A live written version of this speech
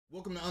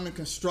Welcome to Under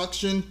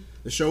Construction,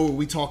 the show where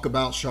we talk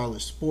about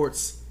Charlotte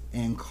sports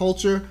and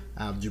culture.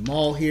 I have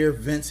Jamal here,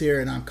 Vince here,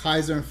 and I'm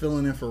Kaiser and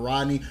filling in for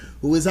Rodney,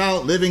 who is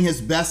out living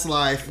his best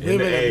life.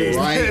 Always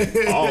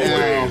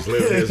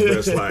living his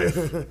best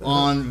life.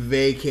 On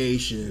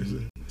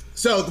vacation.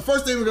 So the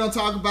first thing we're going to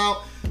talk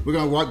about, we're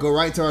going to go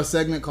right to our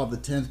segment called the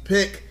 10th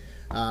Pick.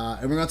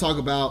 And we're going to talk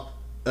about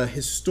a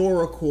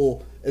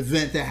historical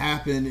event that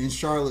happened in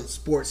Charlotte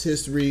sports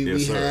history. Yes,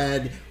 we sir.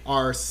 had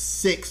our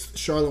 6th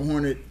Charlotte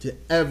Hornet to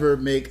ever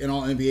make an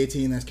All-NBA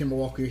team. That's Kemba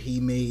Walker.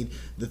 He made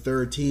the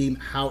 3rd team.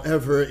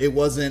 However, it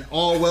wasn't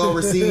all well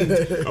received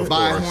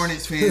by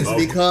Hornets fans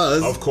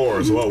because... Of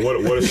course. Well,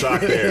 what a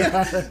shock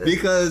there.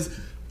 Because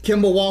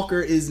Kemba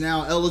Walker is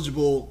now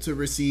eligible to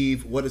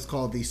receive what is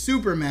called the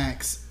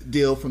Supermax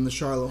deal from the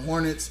Charlotte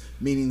Hornets,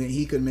 meaning that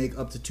he could make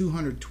up to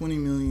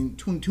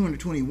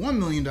 $221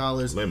 million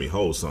Let me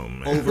hold something,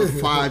 man. over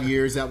 5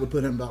 years. That would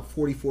put him about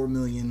 $44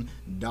 million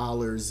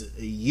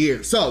a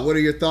year. So, what are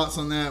your thoughts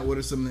on that? What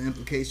are some of the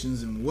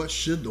implications, and what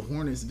should the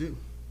Hornets do?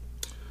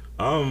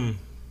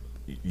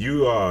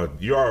 You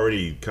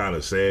already kind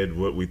of said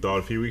what we thought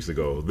a few weeks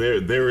ago.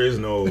 There is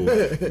no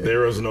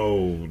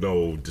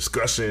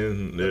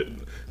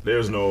discussion.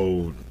 There's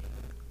no.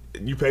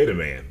 You pay the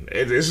man.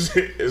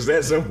 It's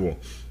that simple.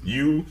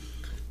 You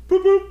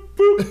boop boop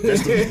boop.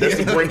 That's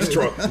the Brinks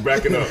truck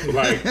backing up.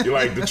 Like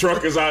the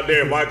truck is out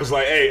there. Michael's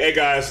like, hey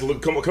guys,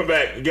 look, come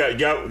back. You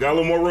got a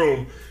little more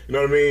room. You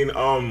know what I mean?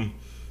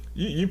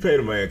 You pay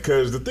the man,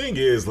 because the thing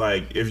is,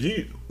 like, if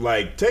you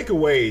take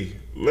away.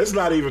 Let's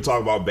not even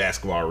talk about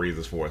basketball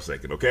reasons for a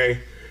second, okay?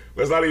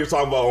 Let's not even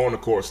talk about on the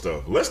court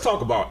stuff. Let's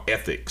talk about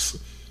ethics.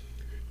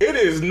 It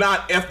is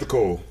not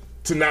ethical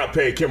to not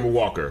pay Kemba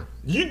Walker.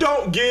 You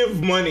don't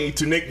give money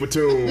to Nick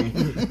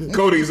Batum,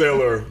 Cody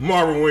Zeller,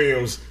 Marvin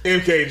Williams,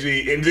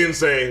 MKG, and then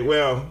say,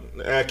 well,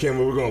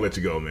 Kemba, we're gonna let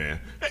you go, man.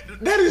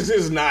 That is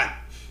just not.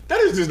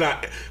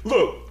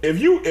 Look,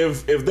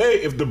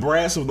 if the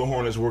brass of the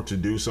Hornets were to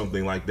do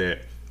something like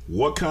that,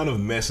 what kind of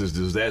message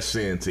does that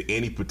send to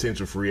any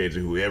potential free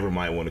agent who ever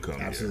might want to come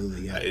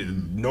Absolutely, here? yeah.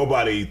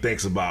 Nobody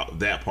thinks about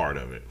that part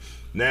of it.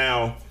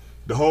 Now,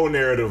 the whole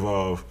narrative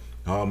of,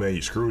 oh man,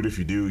 you're screwed if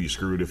you do, you're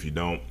screwed if you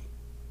don't.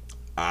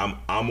 I'm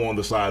on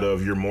the side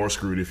of you're more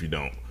screwed if you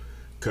don't,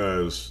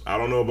 because I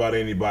don't know about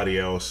anybody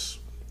else.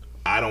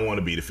 I don't want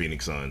to be the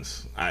Phoenix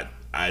Suns.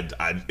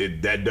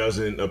 That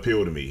doesn't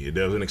appeal to me. It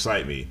doesn't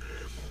excite me.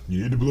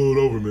 You need to blow it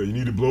over, man. You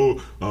need to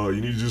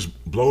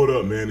just blow it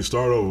up, man, and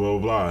start over, blah,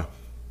 blah, blah.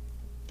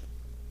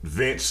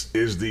 Vince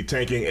is the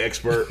tanking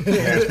expert,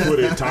 has put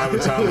it time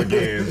and time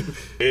again.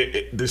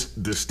 The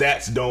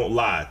stats don't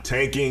lie.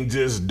 Tanking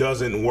just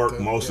doesn't work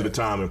most of the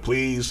time. And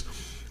please,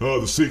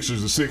 the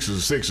Sixers.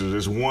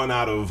 It's one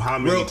out of how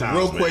many times,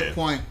 Real quick man?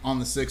 point on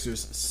the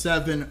Sixers.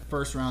 7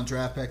 first-round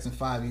draft picks in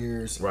 5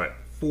 years. Right.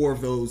 4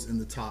 of those in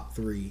the top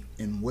 3.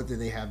 And what do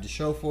they have to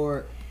show for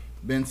it?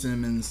 Ben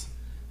Simmons,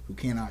 who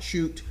cannot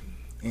shoot,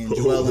 and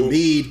Joel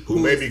Embiid, who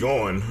may be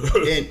gone.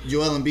 and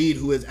Joel Embiid,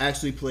 who has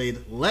actually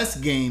played less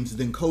games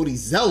than Cody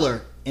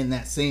Zeller in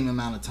that same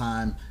amount of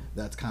time.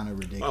 That's kind of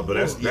ridiculous. Oh, but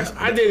that's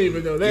I didn't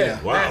even know that.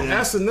 Yeah. Wow.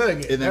 That's a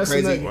nugget. Isn't that That's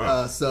crazy? a nugget.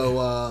 Wow.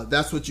 So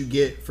that's what you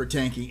get for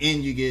tanking,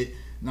 and you get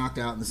knocked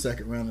out in the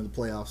second round of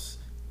the playoffs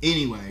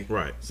anyway.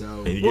 right.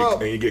 So and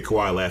you get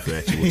Kawhi laughing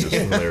at you, which is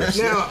hilarious.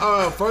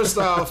 Now, first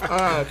off,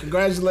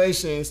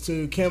 congratulations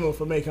to Kemba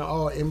for making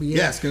All NBA.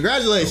 yes,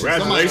 congratulations.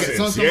 Congratulations.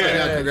 Somebody Yeah.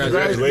 got congratulations.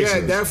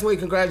 Congratulations. Yeah, definitely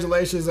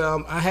congratulations.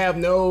 I have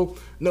no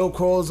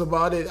quarrels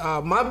about it.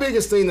 My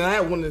biggest thing that I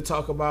wanted to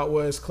talk about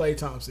was Klay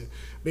Thompson,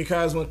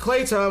 because when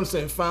Klay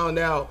Thompson found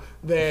out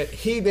that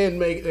he didn't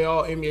make the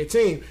All NBA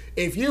team,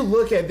 if you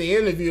look at the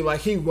interview,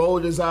 like, he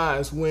rolled his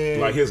eyes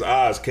when Like his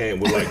eyes came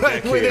with like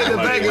that kid. within the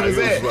like, back of his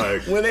it was head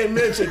like, when they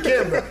mentioned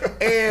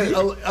Kemba, and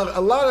a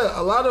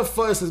lot of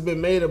fuss has been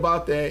made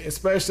about that,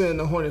 especially in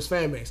the Hornets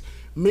fan base.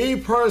 Me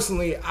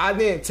personally, I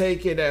didn't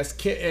take it as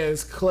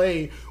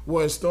Klay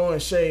was throwing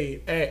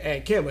shade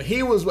at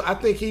Kemba. I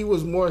think he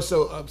was more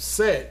so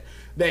upset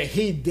that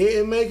he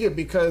didn't make it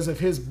because of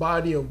his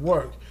body of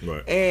work.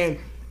 Right.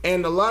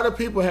 And a lot of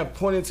people have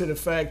pointed to the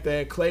fact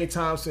that Klay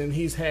Thompson,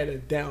 he's had a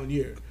down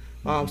year,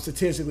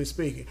 statistically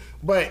speaking.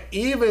 But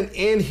even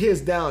in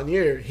his down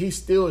year, he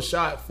still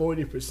shot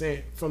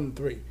 40% from the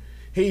 3.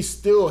 He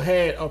still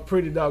had a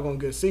pretty doggone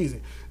good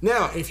season.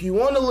 Now, if you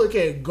want to look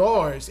at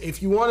guards,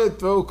 if you want to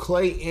throw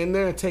Klay in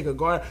there and take a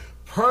guard,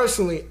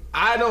 personally,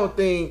 I don't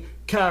think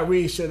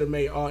Kyrie should have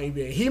made All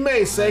NBA. He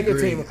made second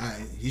team.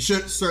 He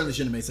certainly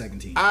shouldn't have made second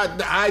team.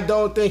 I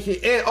don't think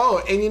he.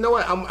 And you know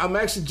what? I'm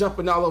actually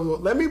jumping all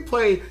over. Let me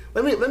put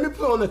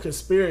on the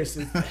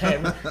conspiracy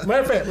hat.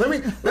 Matter of fact, let me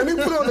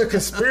put on the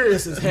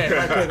conspiracy hat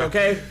right quick.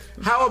 Okay.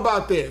 How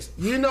about this?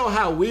 You know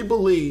how we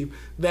believe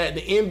that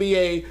the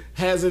NBA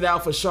has it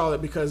out for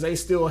Charlotte because they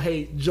still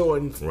hate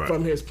Jordan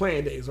from his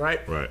playing days,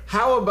 right? Right.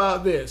 How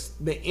about this?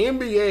 The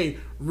NBA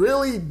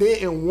really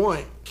didn't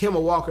want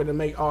Kemba Walker to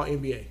make All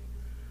NBA.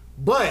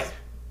 But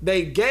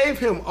they gave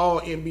him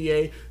All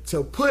NBA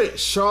to put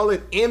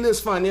Charlotte in this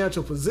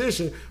financial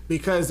position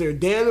because they're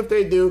damned if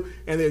they do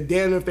and they're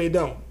damned if they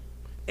don't.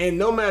 And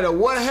no matter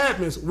what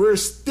happens, we're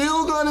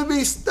still going to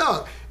be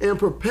stuck in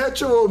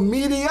perpetual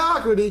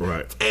mediocrity,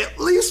 at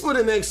least for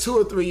the next 2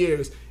 or 3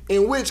 years.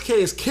 In which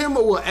case,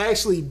 Kemba will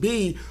actually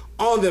be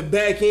on the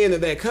back end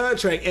of that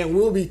contract, and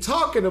we'll be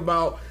talking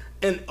about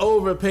an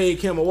overpaid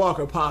Kemba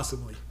Walker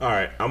possibly. All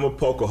right, I'm gonna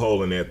poke a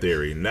hole in that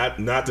theory.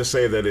 Not to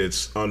say that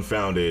it's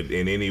unfounded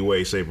in any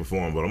way, shape, or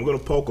form, but I'm gonna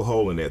poke a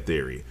hole in that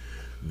theory.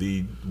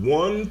 The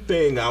one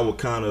thing I would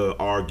kind of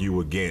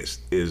argue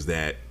against is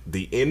that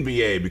the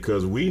NBA,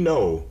 because we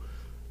know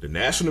the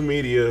national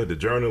media, the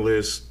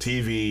journalists,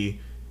 TV,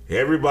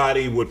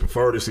 everybody would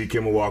prefer to see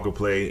Kemba Walker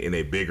play in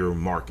a bigger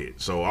market.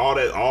 So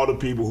all the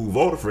people who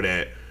voted for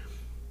that,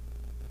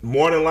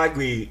 more than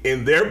likely,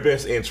 in their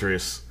best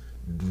interests,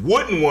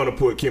 wouldn't want to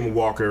put Kemba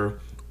Walker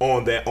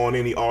on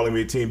any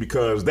All-NBA team,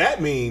 because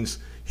that means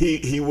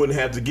he wouldn't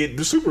have to get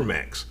the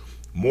Supermax.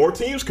 More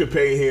teams could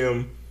pay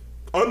him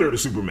under the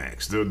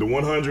Supermax. The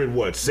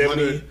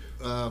 170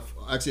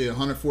 actually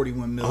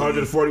 141 million.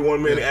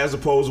 141 million as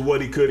opposed to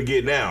what he could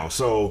get now.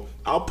 So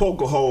I'll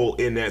poke a hole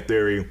in that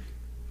theory.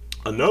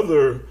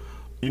 Another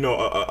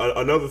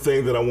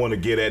thing that I want to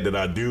get at, that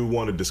I do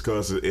want to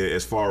discuss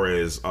as far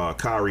as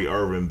Kyrie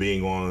Irving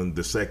being on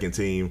the second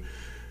team.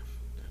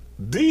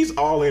 These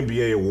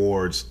All-NBA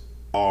awards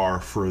are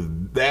for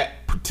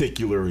that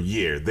particular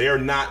year. They are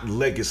not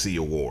legacy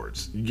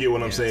awards. You get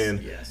what I'm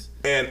saying? Yes.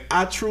 And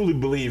I truly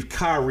believe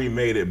Kyrie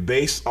made it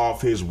based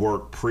off his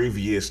work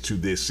previous to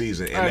this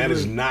season. And that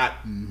is not,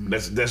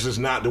 that's just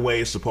not the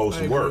way it's supposed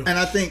to work. And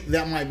I think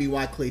that might be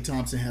why Klay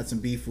Thompson had some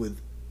beef with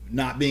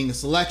not being a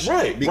selection.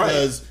 Right,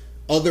 because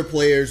other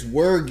players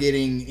were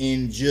getting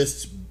in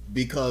just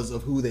because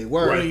of who they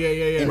were. Right.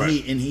 Yeah.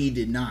 And he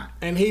did not.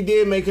 And he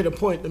did make it a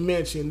point to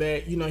mention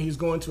that, he's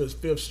going to his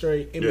 5th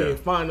straight NBA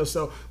Finals.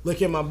 So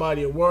look at my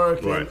body of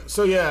work. Right. And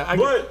so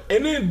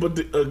again,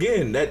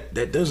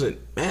 that doesn't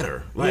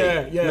matter.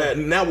 Like,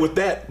 now with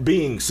that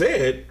being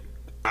said,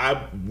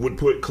 I would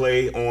put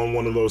Klay on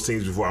one of those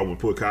teams before I would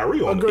put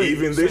Kyrie on. Agreed.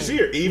 Even this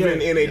year,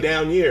 even in a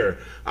down year,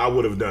 I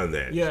would have done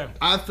that. Yeah.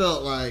 I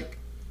felt like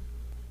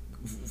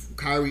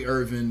Kyrie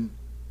Irving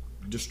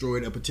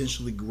destroyed a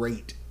potentially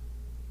great.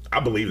 I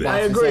believe that.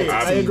 I agree.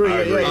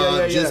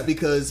 Yeah. Just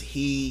because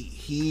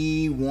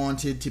he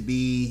wanted to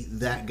be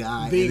that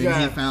guy, He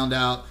found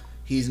out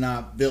he's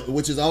not built,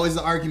 which is always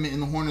the argument in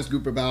the Hornets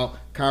group about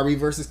Kyrie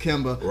versus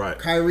Kemba. Right.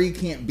 Kyrie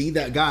can't be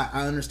that guy.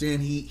 I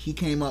understand he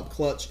came up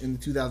clutch in the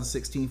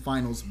 2016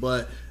 finals,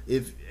 but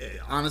if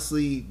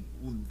honestly,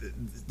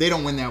 they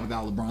don't win that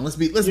without LeBron. Let's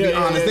be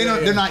honest.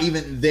 They're not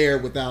even there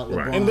without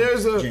LeBron. And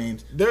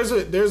James.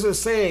 There's a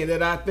saying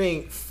that I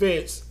think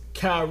fits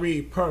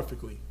Kyrie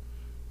perfectly.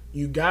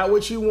 You got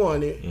what you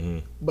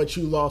wanted, but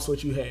you lost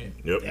what you had.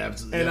 Yep.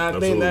 Absolutely. And I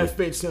think that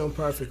fits him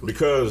perfectly.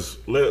 Because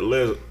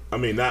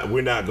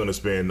we're not going to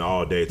spend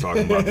all day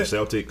talking about the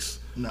Celtics.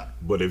 No.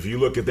 But if you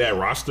look at that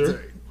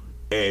roster,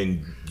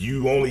 and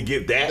you only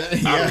get that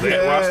out of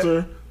that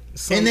roster.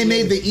 And they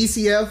made the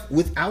ECF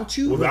without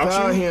you?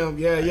 Without him,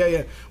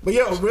 yeah. But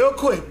real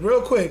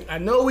quick. I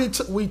know we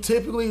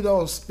typically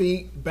don't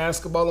speak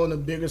basketball on a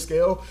bigger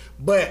scale,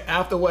 but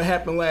after what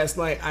happened last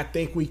night, I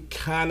think we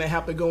kind of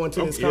have to go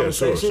into this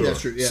conversation. Sure. That's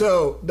true. Yeah.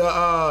 So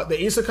the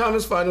Eastern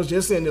Conference Finals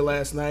just ended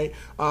last night.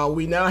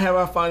 We now have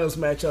our finals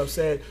matchup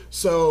set.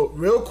 So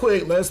real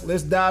quick,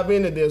 let's dive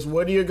into this.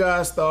 What are your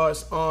guys'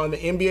 thoughts on the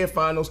NBA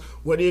Finals?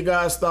 What are your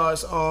guys'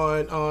 thoughts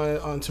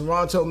on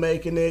Toronto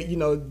making it?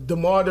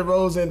 DeMar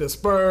DeRozan, the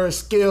Spurs,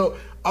 Skill,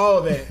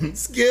 all that.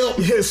 Skill.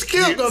 Yeah,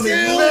 Skill gonna be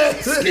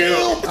lit.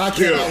 Skill. I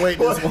cannot wait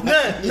this one.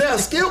 Now,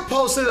 Skill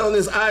posted on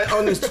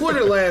his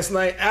Twitter last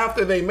night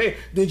after they made.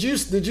 Did you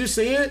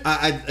see it?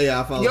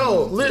 I followed.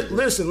 Yo,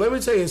 listen. Let me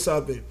tell you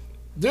something.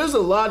 There's a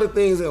lot of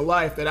things in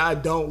life that I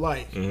don't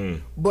like,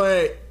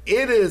 but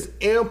it is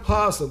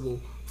impossible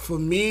for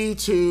me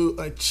to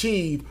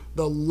achieve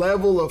the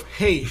level of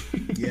hate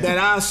that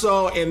I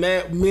saw in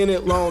that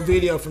minute-long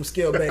video from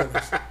Skill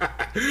Bayless.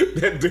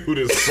 That dude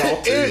is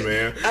salty,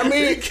 man. I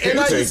mean,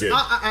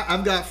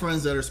 I've got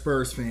friends that are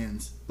Spurs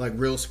fans, like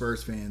real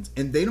Spurs fans,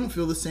 and they don't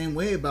feel the same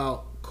way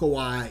about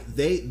Kawhi.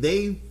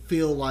 They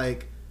feel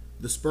like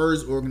the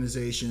Spurs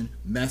organization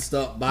messed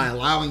up by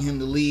allowing him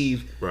to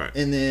leave,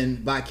 and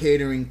then by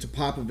catering to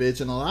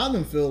Popovich, and a lot of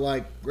them feel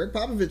like Greg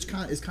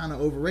Popovich is kind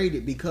of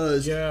overrated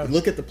because you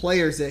look at the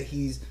players that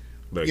he's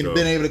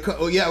been able to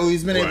coach.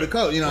 He's been able to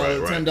coach.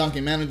 Tim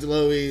Duncan, Manu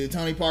Ginobili,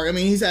 Tony Parker. I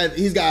mean,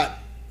 he's got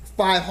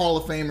 5 Hall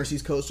of Famers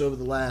he's coached over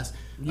the last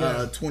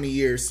 20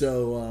 years.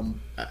 So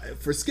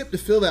for Skip to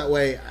feel that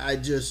way, I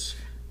just.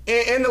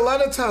 And a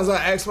lot of times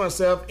I ask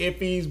myself if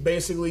he's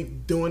basically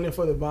doing it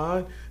for the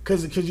bond,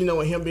 because with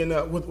him being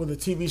with a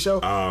TV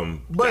show.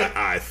 But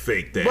I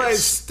think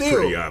that's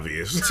pretty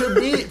obvious.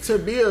 to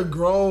be a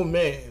grown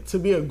man,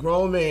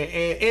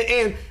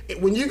 and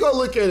when you go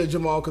look at it,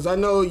 Jamal, because I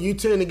know you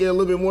tend to get a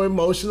little bit more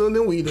emotional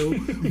than we do,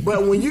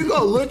 but when you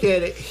go look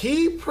at it,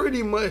 he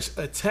pretty much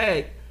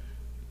attacked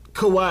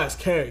Kawhi's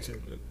character.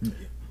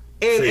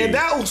 And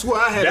that was where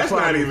I had That's a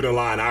problem. not even the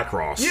line I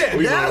crossed. Yeah,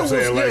 you know that what I'm was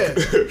saying?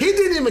 Like, he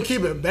didn't even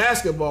keep it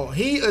basketball.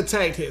 He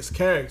attacked his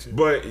character.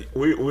 But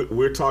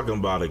we're talking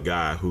about a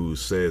guy who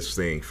says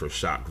things for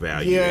shock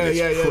value. Yeah, and it's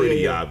yeah,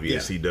 pretty yeah.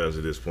 obvious he does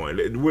at this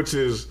point, which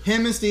is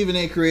him and Stephen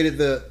A. created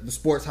the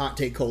sports hot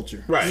take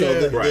culture. Right. So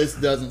Yeah. Right. this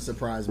doesn't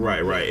surprise me.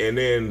 right, and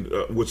then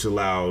which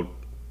allowed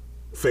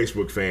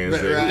Facebook fans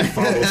Right, that right.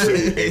 follow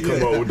suit and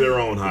come up with their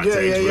own hot Yeah,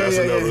 takes.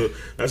 yeah, But yeah,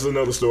 that's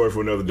another story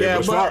for another day.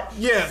 Yeah, But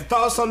as but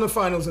thoughts on the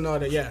finals and all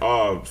that. Yeah.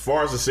 As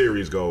far as the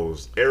series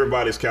goes,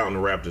 everybody's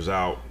counting the Raptors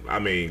out. I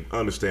mean,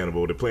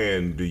 understandable. They're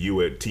playing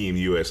the Team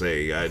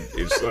USA.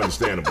 It's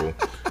understandable.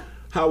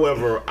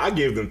 However, I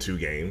give them 2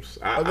 games.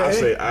 I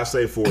say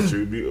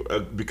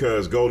 4-2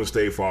 because Golden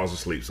State falls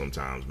asleep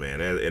sometimes, man,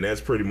 and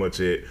that's pretty much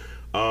it.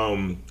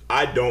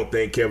 I don't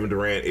think Kevin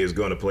Durant is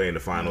going to play in the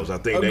finals. I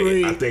think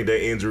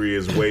that injury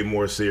is way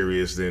more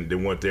serious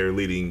than what they're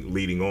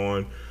leading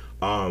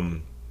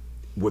on.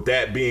 With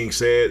that being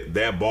said,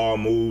 that ball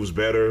moves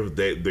better.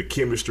 The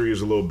chemistry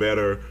is a little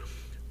better.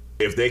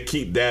 If they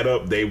keep that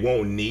up, they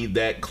won't need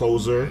that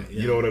closer.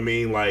 You know what I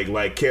mean?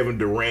 Like Kevin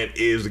Durant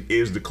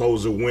is the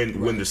closer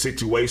when the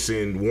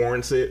situation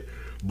warrants it.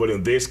 But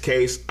in this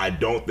case, I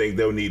don't think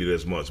they'll need it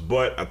as much.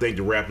 But I think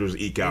the Raptors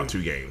eke out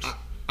 2 games.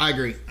 I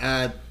agree.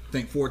 I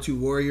think 4-2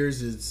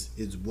 Warriors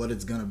is what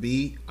it's going to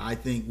be. I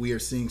think we are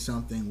seeing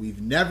something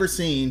we've never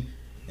seen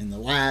in the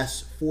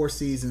last 4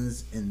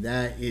 seasons, and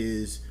that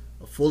is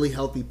a fully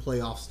healthy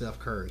playoff Steph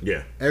Curry.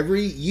 Yeah.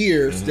 Every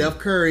year, Steph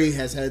Curry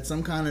has had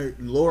some kind of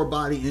lower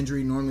body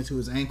injury, normally to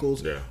his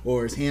ankles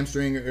or his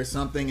hamstring or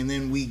something, and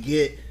then we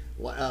get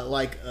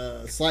like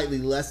a slightly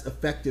less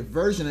effective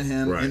version of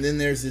him. Right. And then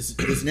there's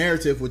this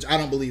narrative, which I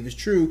don't believe is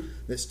true,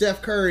 that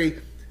Steph Curry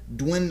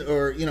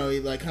dwindles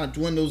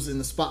in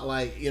the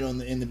spotlight, on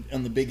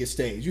the biggest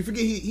stage. You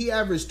forget he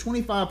averaged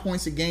 25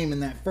 points a game in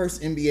that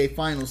first NBA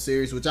Finals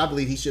series, which I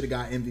believe he should have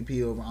got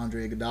MVP over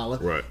Andre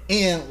Iguodala. Right.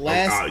 And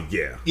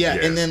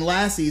and then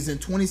last season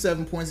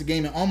 27 points a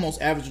game and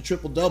almost averaged a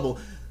triple double.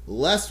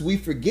 Lest we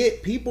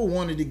forget, people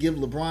wanted to give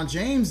LeBron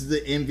James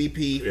the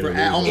MVP for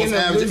almost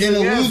averaging in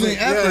a losing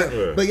effort.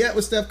 Yeah. But yet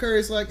with Steph Curry,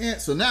 it's like,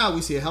 so now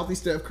we see a healthy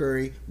Steph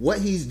Curry. What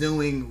he's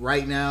doing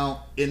right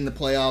now in the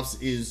playoffs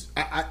is,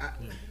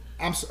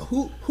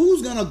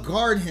 who's gonna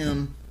guard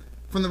him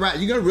from the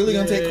Raptors? You're really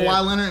gonna take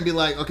Kawhi Leonard and be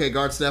like, okay,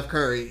 guard Steph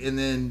Curry, and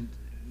then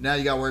now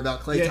you got to worry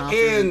about Klay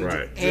Thompson.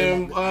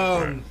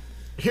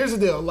 Here's the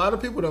deal: a lot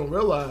of people don't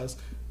realize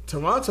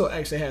Toronto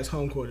actually has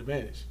home court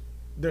advantage.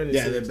 During the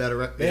series.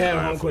 They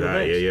have home court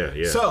advantage.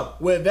 Yeah. So,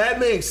 with that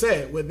being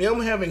said, with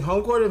them having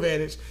home court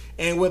advantage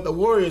and with the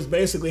Warriors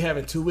basically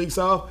having 2 weeks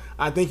off,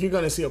 I think you're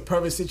going to see a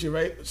perfect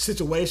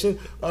situation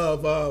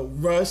of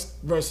rust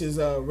versus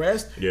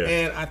rest. Yeah.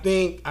 And I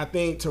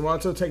think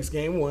Toronto takes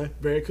game 1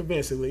 very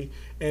convincingly,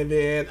 and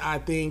then I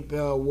think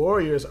the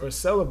Warriors are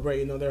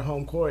celebrating on their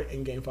home court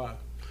in game 5.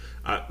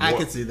 I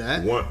could see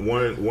that.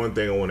 One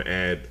thing I want to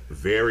add,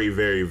 very,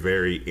 very,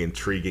 very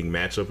intriguing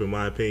matchup in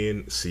my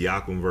opinion,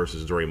 Siakam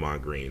versus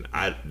Draymond Green.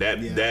 That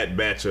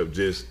matchup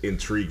just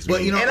intrigues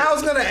me. And I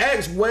was going to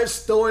ask, what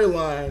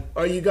storyline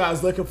are you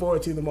guys looking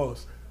forward to the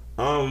most?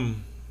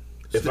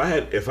 If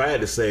I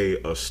had to say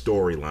a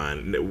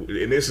storyline,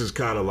 and this is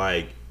kind of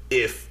like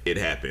if it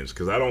happens,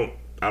 because I don't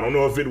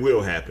know if it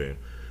will happen,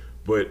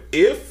 but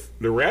if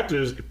the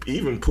Raptors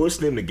even push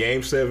them to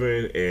Game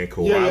 7 and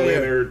Kawhi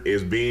Leonard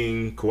is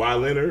being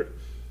Kawhi Leonard,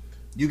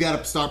 you got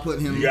to start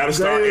putting him. You got to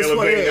start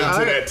elevating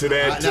him to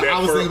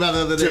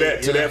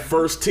that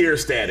first tier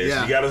status.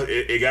 Yeah.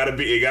 It got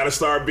to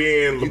start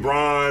being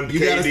LeBron. You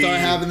got to start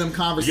having them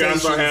conversations. You got to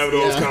start having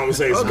those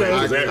conversations.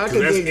 Okay, because that's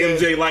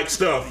MJ-like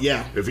stuff.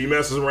 Yeah. If he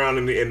messes around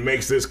and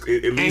makes this, at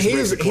least and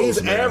makes it close.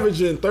 He's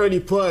averaging 30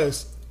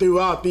 plus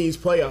throughout these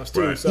playoffs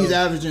too. Right. So. He's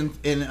averaging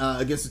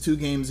against the 2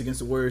 games against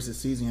the Warriors this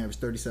season. He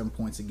averaged 37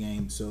 points a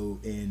game. So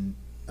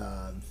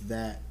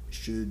that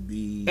should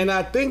be. And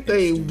I think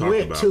they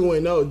went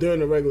 2-0 during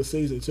the regular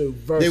season too.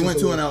 They went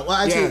 2-0. Well,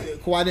 actually,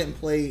 Kawhi didn't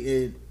play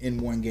it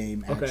in 1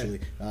 game actually.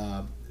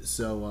 Okay.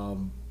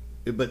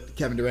 But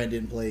Kevin Durant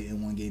didn't play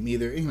in 1 game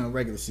either.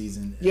 Regular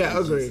season. Yeah, I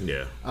agree.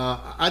 Yeah.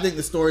 I think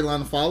the storyline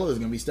to follow is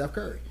going to be Steph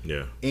Curry.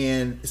 Yeah.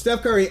 And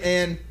Steph Curry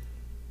and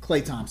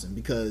Klay Thompson,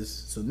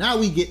 because now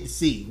we're going to get to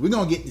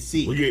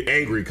see. We get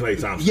angry Klay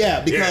Thompson.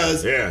 Yeah,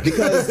 because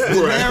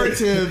the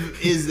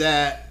narrative is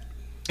that,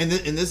 and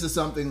this is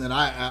something that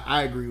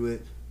I agree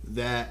with,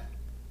 that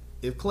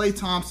if Klay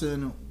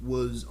Thompson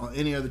was on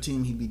any other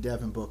team, he'd be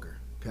Devin Booker.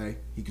 Okay,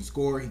 he can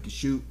score, he can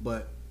shoot,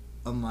 but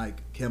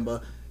unlike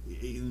Kemba,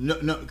 no,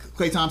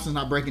 Klay Thompson's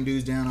not breaking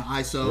dudes down on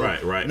ISO.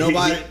 Right.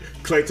 Nobody.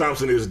 Klay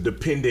Thompson is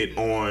dependent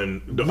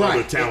on the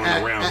other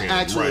talent around him.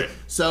 Actually, right.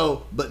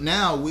 So, but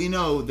now we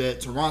know that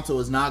Toronto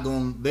is not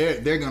going.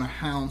 They're going to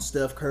hound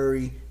Steph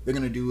Curry. They're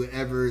going to do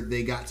whatever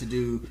they got to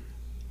do.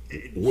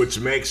 which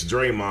makes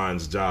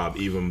Draymond's job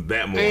even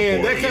that more And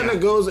important. that kind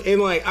of goes in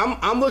like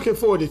I'm looking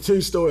forward to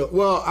two story.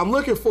 Well, I'm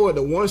looking forward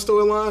to one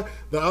storyline.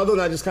 The other one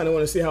I just kind of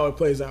want to see how it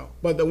plays out.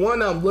 But the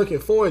one I'm looking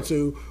forward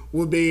to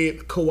would be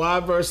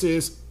Kawhi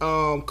versus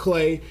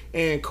Clay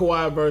and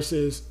Kawhi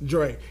versus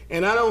Dre.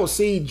 And I don't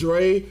see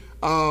Dre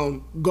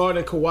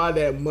guarding Kawhi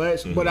that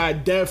much, but I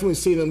definitely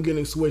see them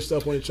getting switched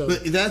up on each other.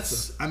 But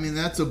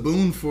that's a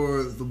boon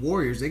for the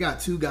Warriors. They got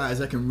two guys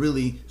that can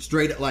really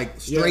straight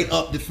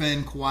up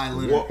defend Kawhi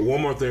Leonard.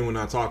 One more thing we're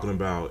not talking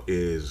about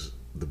is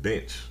the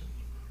bench.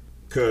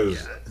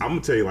 Because I'm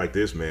going to tell you like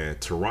this, man.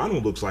 Toronto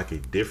looks like a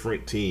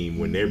different team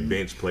when their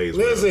bench plays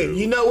well. Listen,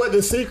 you know what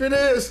the secret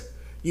is?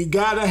 You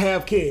gotta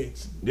have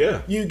kids.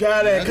 Yeah. You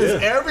gotta,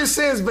 because ever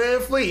since Van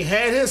Fleet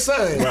had his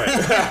son, Right.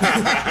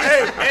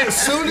 hey, as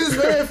soon as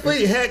Van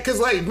Fleet had, because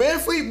like Van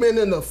Fleet been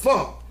in the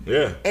funk.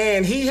 Yeah.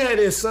 And he had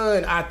his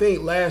son, I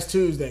think, last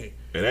Tuesday.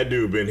 And that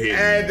dude been hitting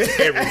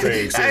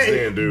everything since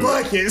then, dude.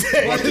 Buckets.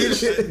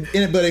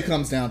 But it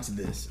comes down to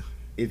this: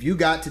 if you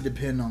got to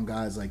depend on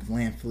guys like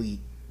Van Fleet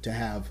to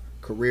have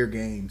career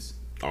games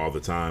All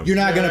the time. you're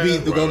not going to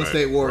beat the Right, Golden right,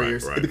 State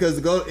Warriors right.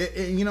 because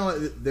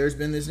there's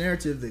been this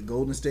narrative that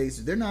Golden State's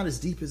they're not as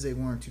deep as they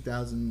were in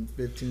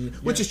 2015,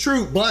 which is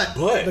true, but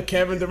The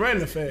Kevin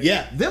Durant effect.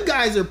 yeah, them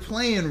guys are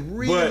playing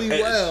really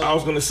well. I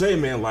was gonna say,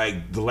 man,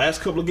 like the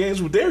last couple of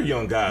games with their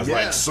young guys, Yeah.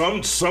 like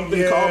something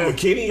Yeah. called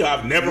McKinney.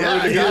 I've never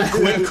heard of yeah. him.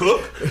 Quinn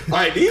Cook,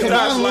 like these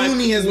guys, Kevon like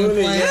Looney has been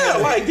playing. yeah,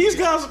 like these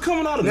guys are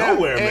coming out of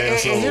nowhere, man.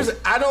 So And here's,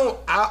 I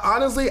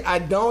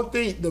don't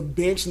think the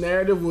bench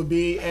narrative would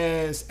be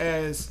as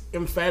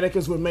emphatic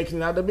as we're making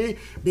it out to be,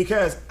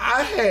 because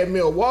I had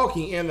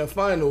Milwaukee in the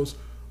finals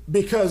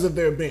because of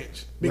their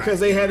bench, because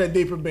they had a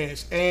deeper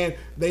bench, and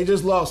they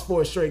just lost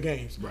 4 straight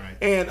games. Right.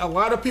 And a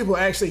lot of people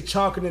actually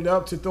chalking it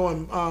up to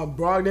throwing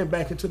Brogdon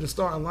back into the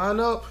starting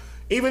lineup,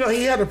 even though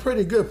he had a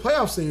pretty good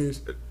playoff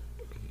series.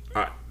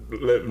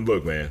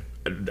 look, man,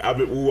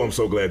 I'm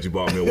so glad you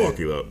brought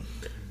Milwaukee up.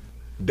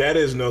 That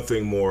is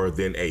nothing more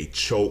than a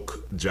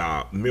choke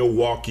job.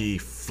 Milwaukee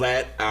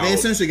flat out. They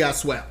essentially got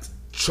swept.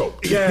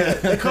 Choked. Yeah,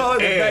 they call it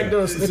the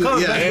backdoor. They call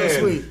it backdoor And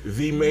sweep.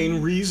 the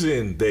main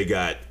reason they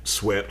got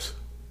swept,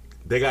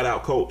 they got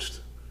outcoached.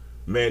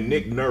 Man,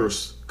 Nick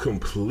Nurse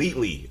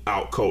completely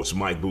outcoached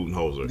Mike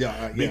Budenholzer.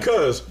 Yeah.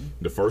 Because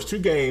the first 2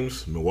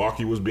 games,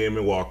 Milwaukee was being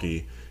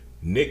Milwaukee.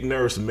 Nick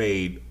Nurse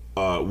made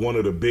one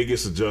of the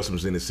biggest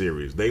adjustments in the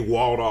series. They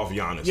walled off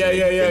Giannis. And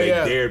they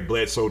dared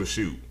Bledsoe to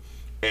shoot.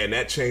 And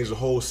that changed the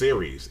whole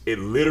series. It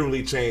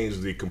literally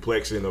changed the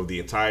complexion of the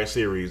entire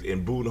series,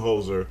 and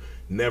Budenholzer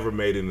never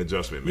made an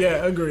adjustment, man.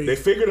 Yeah, agreed. They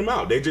figured him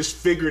out. They just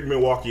figured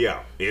Milwaukee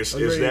out. It's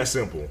that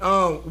simple.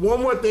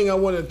 One more thing I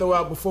want to throw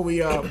out before we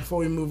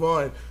move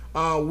on.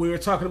 We were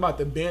talking about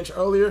the bench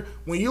earlier.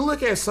 When you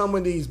look at some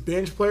of these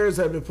bench players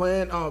that have been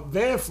playing,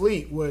 Van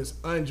Fleet was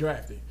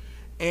undrafted.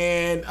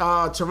 And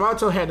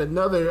Toronto had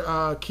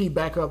another key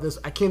backup.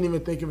 I can't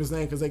even think of his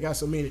name because they got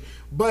so many.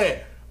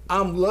 But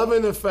I'm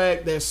loving the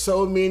fact that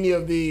so many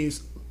of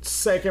these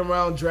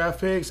second-round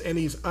draft picks and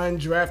these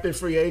undrafted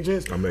free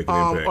agents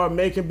are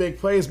making big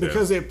plays,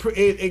 because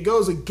it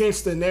goes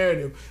against the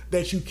narrative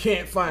that you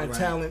can't find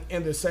talent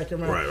in the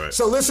second round. Right.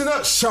 So listen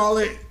up,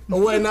 Charlotte or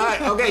whatnot.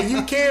 Okay,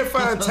 you can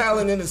find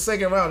talent in the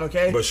second round.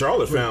 Okay, But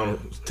Charlotte found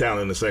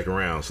talent in the second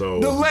round. So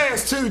the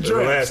last 2 drafts, the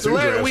last 2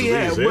 drafts we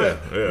had,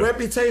 yeah.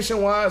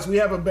 reputation-wise, we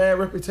have a bad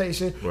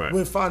reputation Right.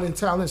 with finding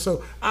talent.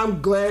 So I'm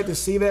glad to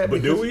see that.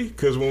 But do we?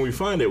 Because when we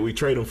find it, we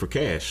trade them for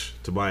cash.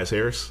 Tobias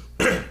Harris.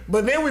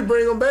 But then we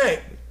bring them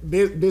back.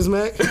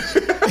 Bismack.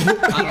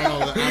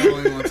 I don't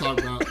even want to talk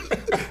about.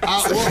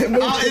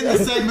 I'll end the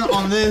segment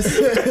on this.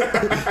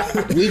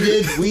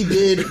 We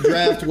did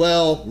draft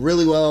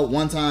really well.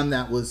 One time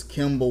that was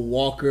Kemba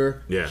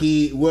Walker. Yeah.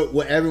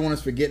 What everyone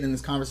is forgetting in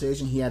this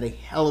conversation, he had a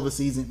hell of a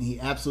season. He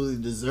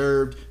absolutely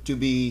deserved to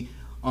be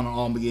on an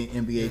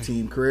All-NBA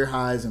team. Career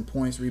highs in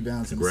points,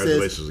 rebounds, and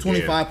assists.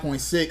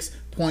 25.6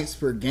 points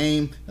per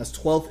game. That's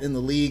 12th in the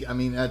league. I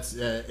mean, that's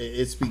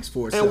it speaks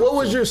for itself. And what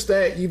was your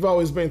stat you've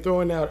always been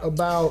throwing out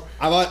about?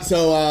 I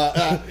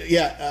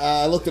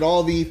looked at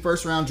all the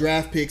first-round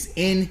draft picks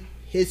in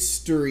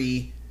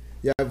history.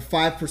 Yeah,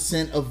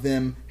 5% of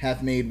them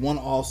have made one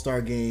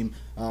All-Star game.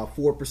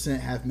 4%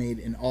 have made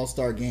an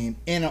All-Star game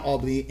and an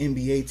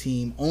All-NBA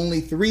team.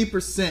 Only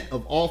 3%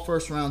 of all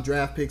first-round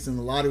draft picks in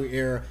the lottery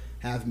era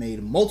have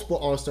made multiple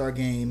All-Star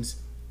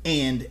games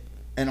and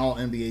an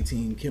All-NBA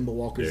team. Kemba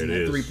Walker's in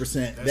that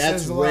 3%.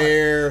 That's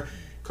rare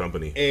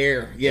company.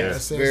 Air.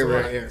 Yes, very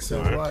rare air.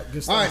 So,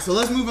 all right, so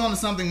let's move on to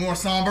something more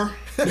somber.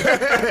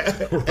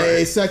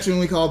 A section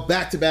we call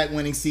back-to-back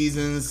winning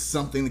seasons,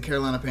 something the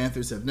Carolina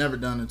Panthers have never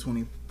done in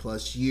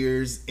 20-plus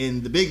years.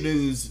 And the big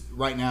news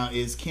right now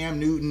is Cam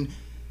Newton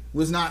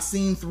was not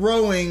seen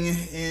throwing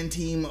in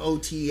team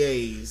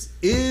OTAs.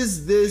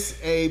 Is this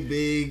a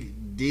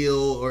big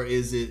deal, or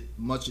is it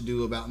much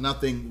ado about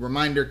nothing?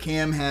 Reminder,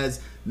 Cam has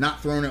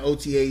not thrown in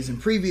OTAs in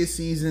previous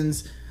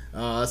seasons.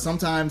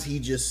 Sometimes he's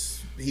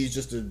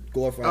just a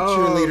glorified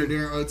cheerleader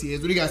during OTAs.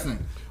 What do you guys think?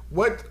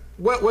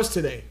 What's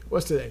today?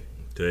 What's today?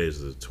 Today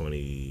is the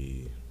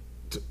 20.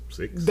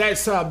 6.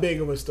 That's how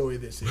big of a story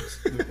this is.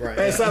 Right.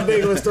 That's how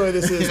big of a story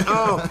this is.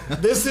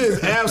 This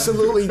is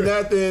absolutely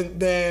nothing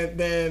than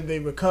the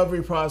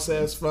recovery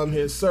process from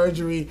his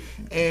surgery,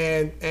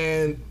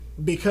 and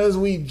because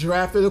we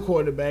drafted a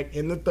quarterback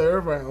in the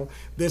 3rd round,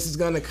 this is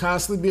going to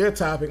constantly be a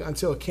topic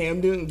until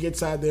Cam Newton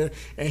gets out there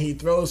and he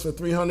throws for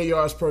 300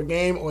 yards per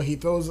game or he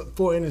throws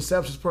 4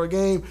 interceptions per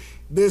game.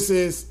 This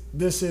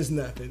is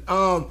nothing.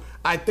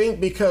 I think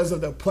because of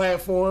the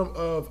platform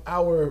of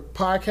our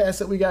podcast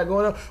that we got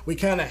going on, we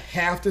kind of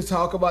have to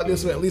talk about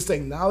this or at least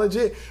acknowledge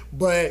it.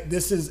 But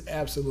this is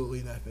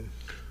absolutely nothing.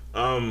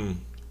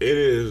 It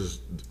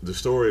is. The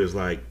story is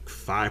like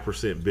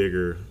 5%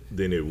 bigger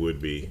than it would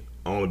be,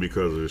 only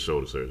because of his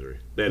shoulder surgery.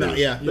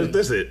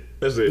 That's it.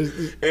 That's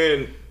it.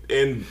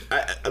 And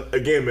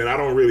again, man, I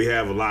don't really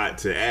have a lot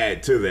to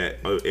add to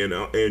that.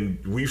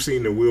 And we've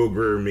seen the Will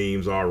Grier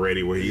memes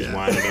already where he's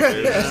winding up.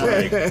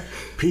 It's like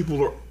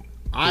people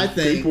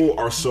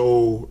are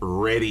so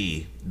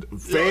ready.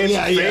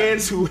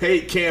 Fans who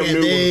hate Cam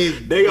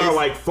Newton, they are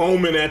like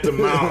foaming at the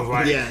mouth.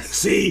 Like,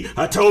 see,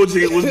 I told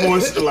you it was more.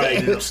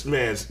 Like,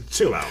 man,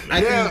 chill out,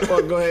 man.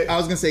 Go ahead. I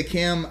was gonna say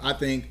Cam, I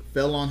think,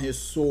 fell on his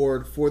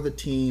sword for the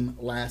team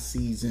last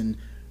season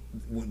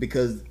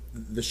because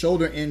the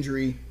shoulder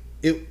injury.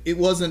 It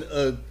wasn't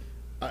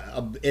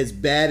as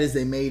bad as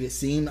they made it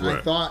seem. Right.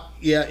 I thought,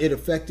 it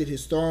affected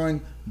his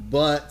throwing,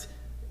 but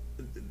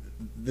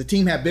the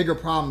team had bigger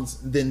problems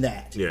than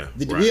that.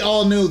 We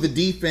all knew the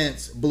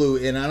defense blew,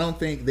 and I don't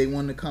think they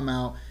wanted to come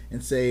out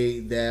and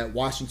say that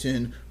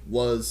Washington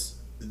was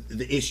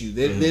the issue.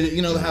 They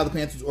you know how the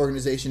Panthers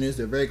organization is.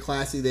 They're very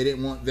classy. They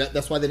didn't want that.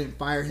 That's why they didn't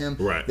fire him.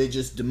 Right. They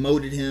just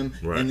demoted him,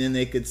 and then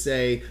they could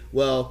say,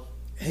 well,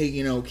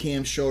 hey,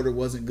 Cam's shoulder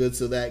wasn't good,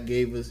 so that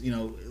gave us,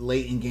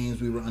 late in games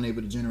we were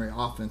unable to generate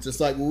offense. It's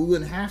like, well, we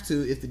wouldn't have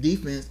to if the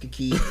defense could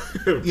keep,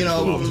 people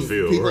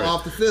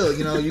off the field.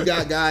 You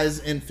got guys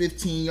in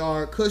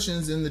 15-yard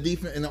cushions in the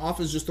defense, and the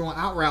offense just throwing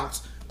out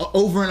routes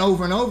over and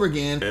over and over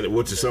again. And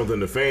which is something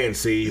the fans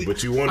see,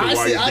 but you wonder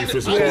why your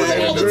defensive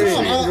coordinator all the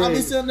time. I'll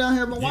be sitting down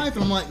here with my wife,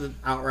 and I'm like,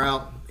 out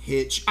route.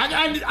 Hitch.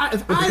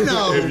 If I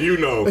know,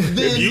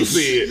 if you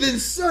see it, then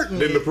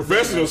certainly, then the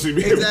professionals see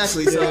it.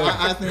 Exactly. So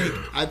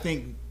I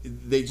think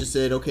they just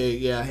said, okay,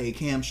 hey,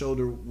 Cam's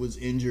shoulder was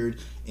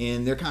injured,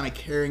 and they're kind of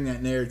carrying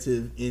that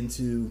narrative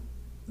into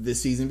this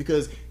season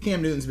because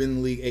Cam Newton's been in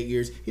the league 8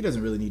 years. He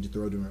doesn't really need to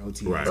throw during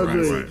OT. Right.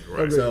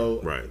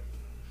 So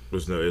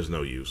there's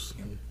no use.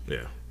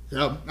 Yeah.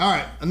 So, all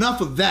right,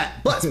 enough of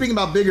that. But speaking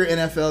about bigger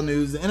NFL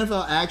news, the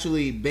NFL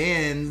actually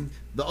banned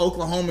the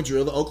Oklahoma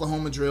drill. The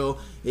Oklahoma drill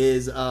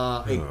is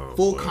a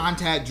full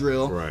contact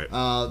drill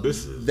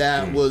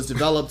that was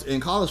developed in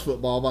college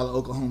football by the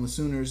Oklahoma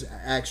Sooners,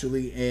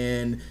 actually,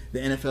 and the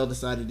NFL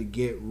decided to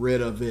get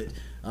rid of it.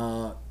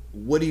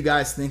 What do you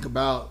guys think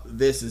about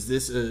this? Is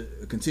this a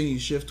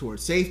continued shift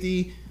towards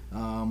safety,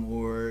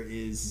 or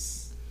is...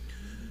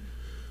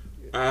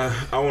 I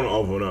want to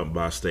open up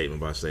my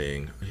statement by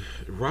saying,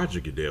 Roger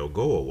Goodell,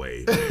 go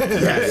away.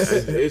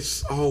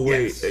 It's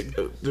always,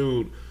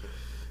 dude.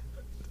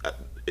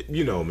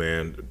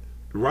 Man,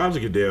 Roger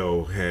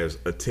Goodell has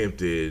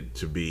attempted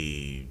to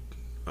be,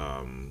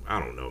 I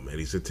don't know, man.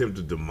 He's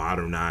attempted to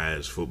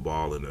modernize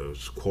football and to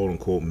quote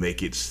unquote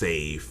make it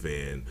safe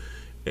and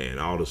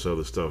all this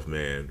other stuff,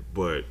 man.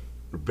 But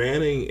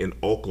banning an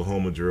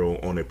Oklahoma drill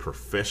on a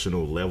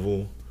professional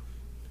level.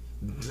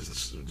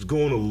 It's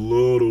going a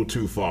little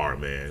too far,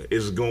 man.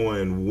 It's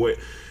going way,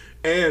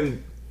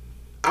 and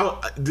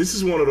this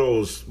is one of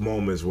those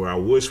moments where I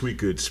wish we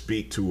could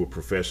speak to a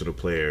professional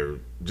player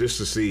just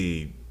to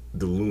see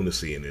the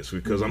lunacy in this,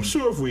 because I'm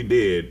sure if we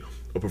did,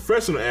 a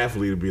professional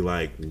athlete would be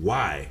like,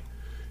 why?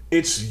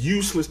 It's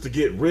useless to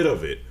get rid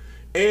of it.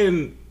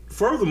 And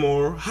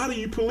furthermore, how do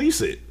you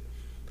police it?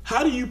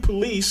 How do you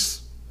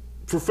police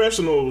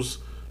professionals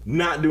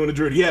not doing the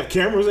drill? Do you have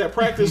cameras at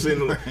practice?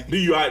 And do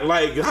you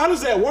how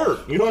does that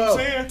work? You know what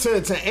I'm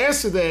saying? To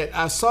answer that,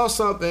 I saw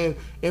something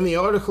in the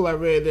article I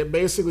read that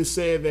basically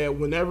said that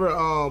whenever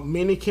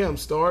minicamp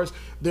starts,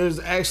 there's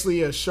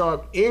actually a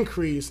sharp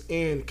increase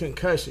in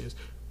concussions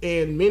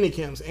in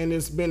minicamps, and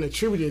it's been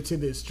attributed to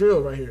this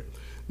drill right here.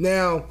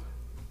 Now,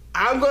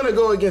 I'm going to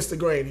go against the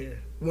grain here.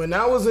 When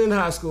I was in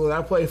high school and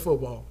I played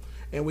football,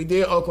 and we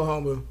did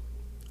Oklahoma,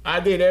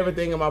 I did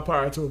everything in my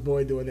power to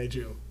avoid doing that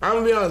drill. I'm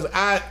going to be honest,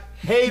 I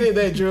hated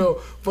that drill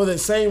for the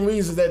same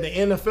reasons that the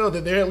NFL,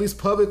 that they're at least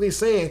publicly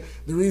saying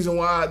the reason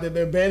why that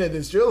they're banning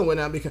this drill and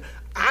whatnot, because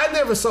I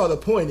never saw the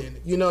point in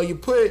it. You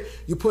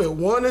put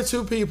one or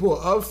two people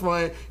up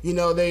front,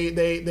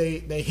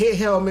 they hit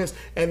helmets,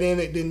 and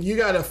then you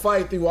got to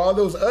fight through all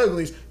those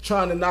uglies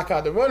trying to knock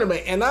out the running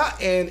back. And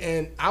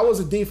I was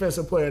a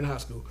defensive player in high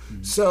school.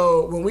 Mm-hmm.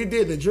 So when we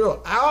did the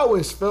drill, I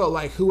always felt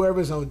like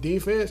whoever's on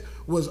defense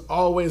was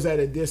always at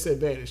a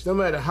disadvantage, no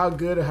matter how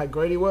good or how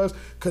great he was,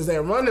 because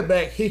that running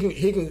back, he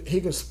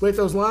can split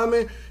those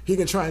linemen, he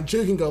can try and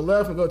juke and go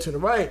left and go to the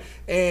right,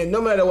 and no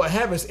matter what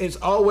happens, it's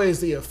always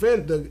the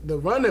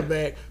running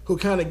back who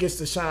kind of gets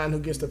the shine, who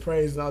gets the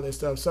praise and all that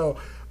stuff. So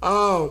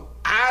I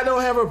I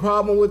don't have a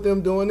problem with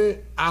them doing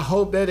it. I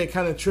hope that it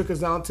kind of trickles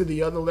down to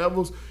the other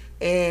levels.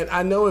 And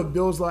I know it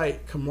builds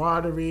like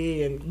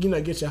camaraderie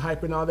and, gets you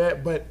hype and all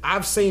that. But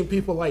I've seen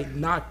people like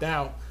knocked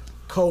out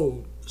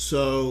cold.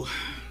 So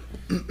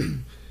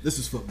this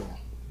is football.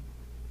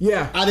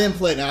 Yeah. I didn't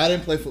play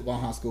football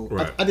in high school.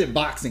 Right. I did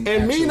boxing.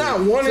 And actually. me not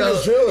wanting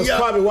to drill is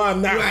probably why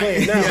I'm not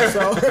playing now. Yeah.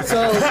 So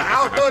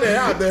I'll throw that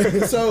out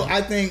there. So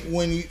I think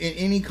when you in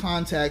any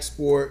contact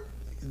sport,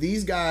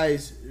 these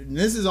guys, and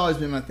this has always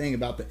been my thing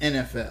about the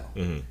NFL.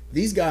 Mm-hmm.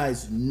 These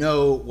guys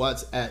know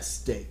what's at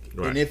stake.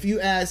 Right. And if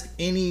you ask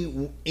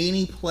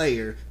any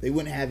player, they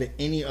wouldn't have it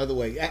any other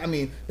way. I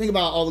mean, think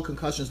about all the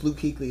concussions Luke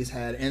Kuechly has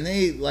had, and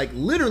they like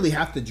literally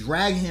have to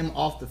drag him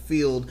off the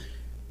field,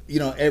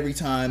 every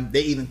time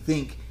they even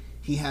think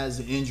he has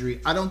an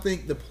injury. I don't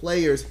think the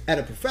players at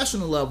a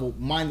professional level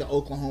mind the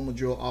Oklahoma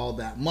drill all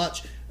that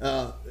much.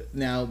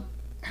 Now,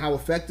 how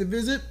effective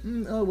is it?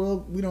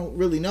 Well, we don't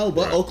really know.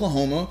 But Right.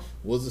 Oklahoma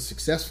was a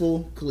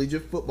successful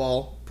collegiate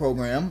football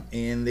program,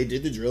 and they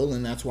did the drill,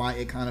 and that's why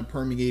it kind of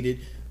permeated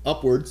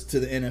upwards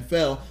to the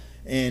NFL.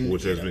 And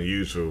Which has been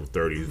used for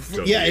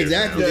 30-something yeah, years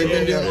exactly. now. They've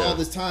been So, doing yeah. all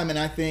this time, and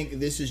I think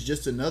this is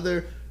just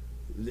another.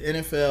 The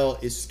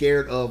NFL is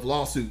scared of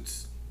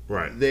lawsuits.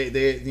 Right.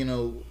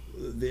 The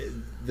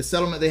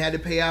settlement they had to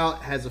pay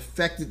out has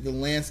affected the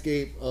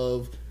landscape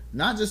of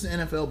not just the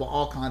NFL but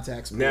all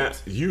contact sports. Now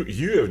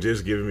you have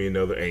just given me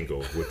another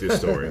angle with this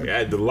story.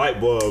 The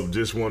light bulb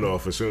just went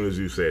off as soon as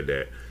you said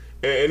that,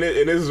 and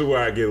this is where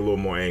I get a little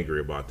more angry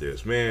about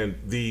this. Man,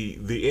 the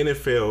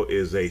NFL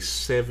is a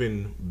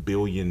 $7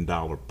 billion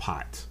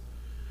pot.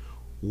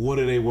 What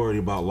are they worried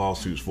about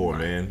lawsuits for,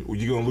 man?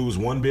 You gonna lose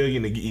 $1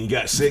 billion and you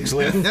got 6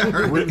 left?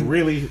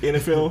 Really,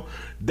 NFL?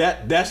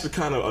 That's the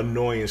kind of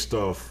annoying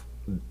stuff.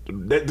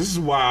 This is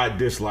why I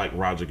dislike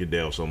Roger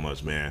Goodell so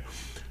much, man.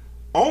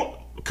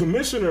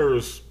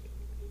 Commissioners,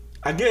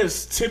 I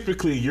guess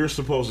typically you're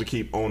supposed to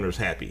keep owners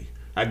happy.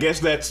 I guess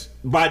that's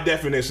by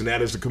definition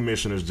that is the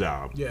commissioner's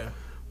job. Yeah.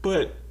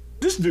 But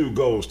this dude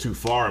goes too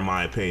far, in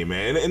my opinion,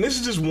 man. And this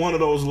is just one of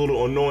those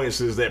little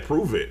annoyances that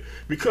prove it.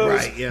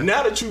 Because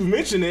now that you've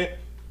mentioned it,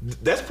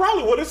 that's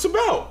probably what it's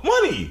about.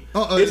 Money.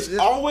 It's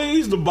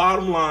always the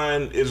bottom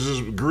line is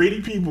just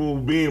greedy people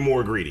being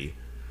more greedy.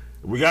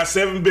 We got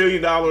 $7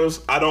 billion.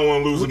 I don't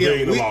want to lose $1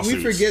 billion in lawsuits.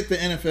 We forget the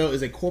NFL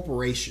is a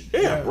corporation.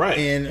 Yeah, right.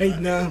 And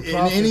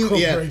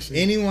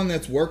anyone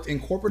that's worked in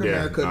corporate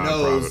America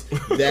knows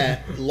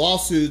that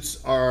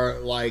lawsuits are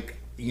like,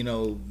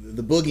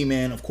 the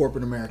boogeyman of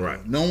corporate America.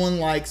 Right. No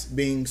one likes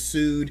being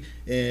sued,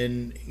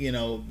 and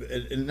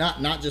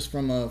not just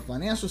from a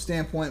financial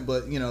standpoint,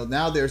 but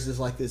now there's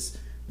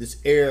this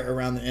air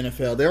around the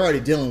NFL. They're already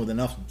dealing with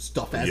enough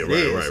stuff as it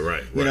is.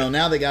 Right.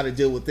 Now they got to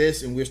deal with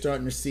this, and we're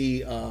starting to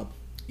see a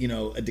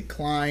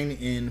decline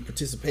in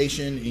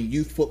participation in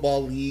youth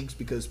football leagues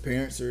because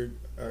parents are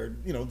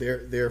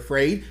they're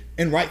afraid,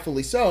 and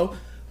rightfully so.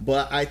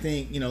 But I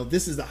think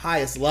this is the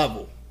highest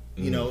level.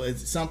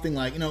 It's something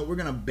like we're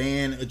gonna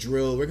ban a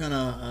drill. We're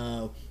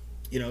gonna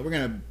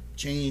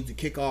change the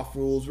kickoff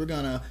rules. We're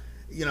gonna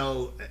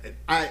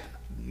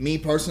me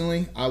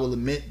personally, I will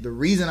admit the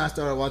reason I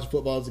started watching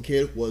football as a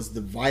kid was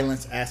the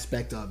violence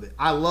aspect of it.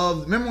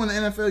 Remember when the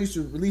NFL used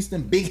to release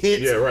them big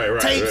hits? Yeah,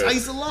 right. Tapes. I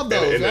used to love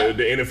those. And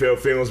the NFL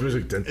films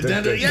music.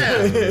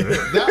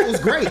 That was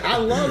great. I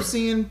love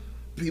seeing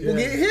people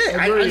get hit.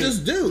 I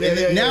just do.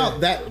 Now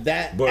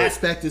that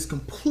aspect is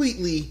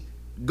completely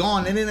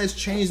gone, and it has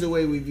changed the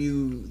way we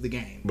view the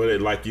game.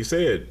 But like you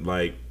said,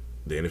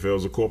 the NFL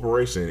is a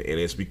corporation, and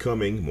it's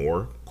becoming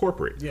more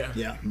corporate.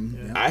 Yeah.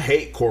 I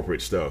hate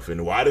corporate stuff,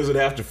 and why does it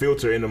have to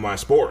filter into my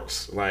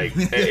sports?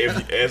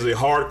 As a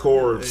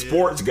hardcore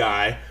sports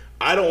guy,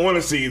 I don't want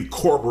to see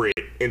corporate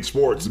and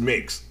sports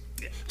mixed.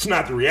 It's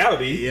not the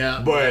reality,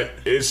 but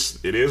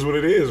it is what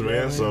it is,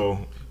 man.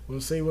 So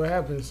we'll see what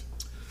happens.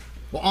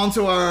 Well, on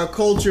to our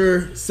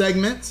culture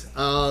segment.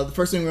 The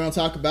first thing we're going to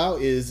talk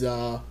about is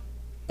a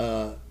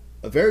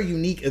very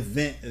unique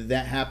event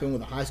that happened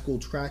with a high school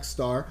track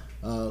star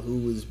who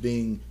was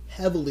being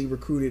heavily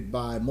recruited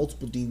by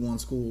multiple D1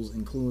 schools,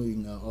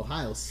 including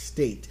Ohio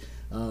State.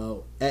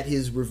 At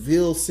his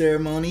reveal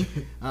ceremony,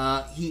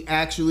 he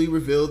actually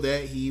revealed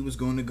that he was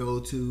going to go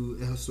to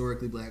a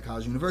historically black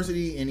college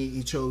university, and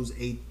he chose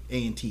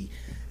A&T.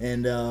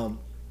 And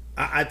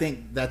I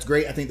think that's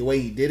great. I think the way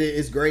he did it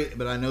is great,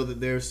 but I know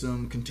that there's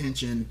some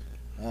contention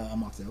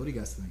amongst that. What do you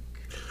guys think?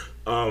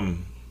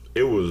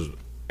 It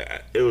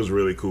was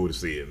really cool to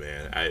see it,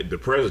 man. The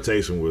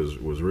presentation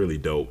was really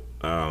dope.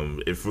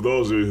 And for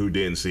those of you who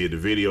didn't see it, the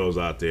video's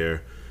out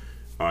there.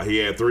 He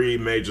had 3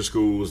 major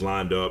schools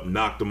lined up,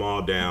 knocked them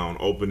all down,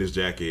 opened his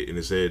jacket, and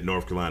it said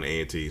North Carolina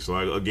A&T.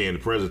 So again, the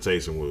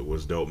presentation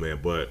was dope, man.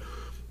 But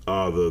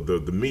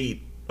the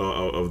meat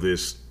of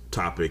this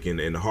topic and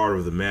the heart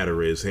of the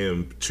matter is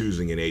him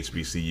choosing an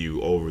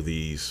HBCU over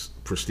these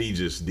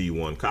prestigious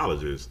D1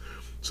 colleges.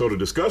 So the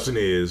discussion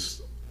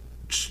is,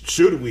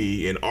 should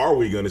we and are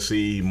we going to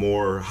see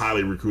more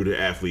highly recruited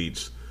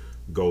athletes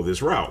go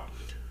this route?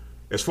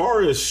 As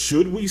far as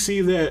should we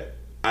see that,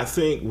 I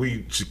think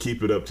we should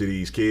keep it up to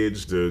these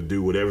kids to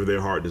do whatever their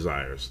heart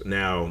desires.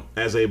 Now,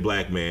 as a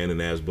black man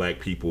and as black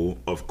people,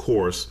 of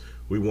course,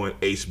 we want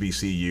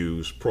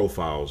HBCUs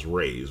profiles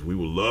raised. We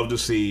would love to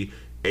see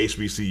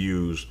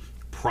HBCUs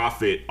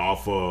profit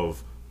off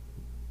of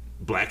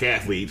black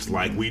athletes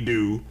like we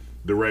do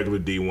the regular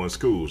D1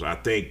 schools. I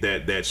think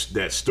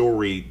that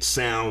story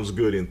sounds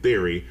good in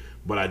theory,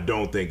 but I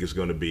don't think it's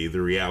going to be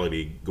the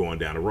reality going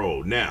down the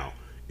road. Now,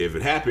 if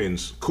it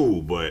happens,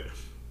 cool, but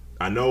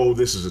I know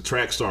this is a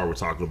track star we're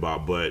talking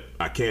about, but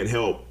I can't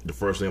help, the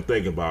first thing I'm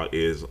thinking about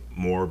is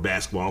more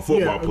basketball and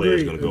football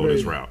players going to go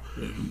this route.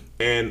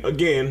 And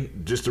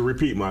again, just to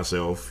repeat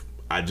myself,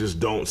 I just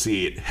don't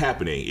see it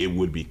happening. It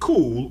would be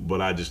cool,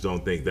 but I just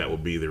don't think that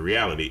would be the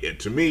reality. And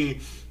to me,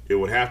 it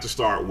would have to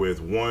start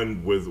with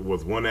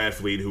one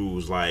athlete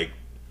who's like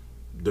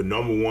the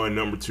number one,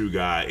 number two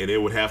guy, and it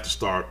would have to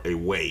start a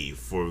wave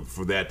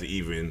for that to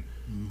even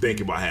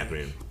think about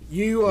happening.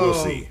 We'll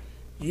see.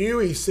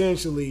 You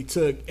essentially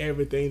took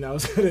everything I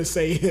was going to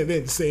say and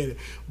then said it.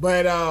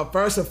 But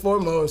first and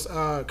foremost,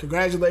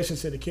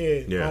 congratulations to the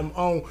kid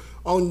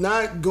on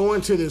not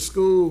going to the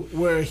school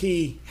where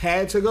he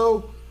had to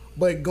go,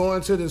 but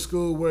going to the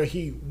school where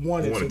he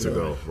wanted to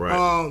go.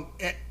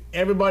 Right.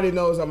 Everybody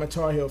knows I'm a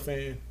Tar Heel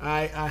fan.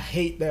 I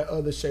hate that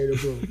other shade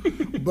of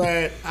blue.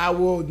 But I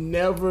will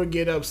never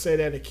get upset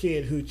at a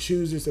kid who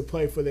chooses to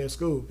play for their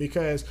school,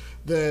 because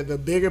the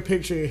bigger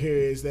picture here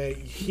is that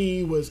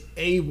he was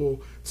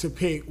able to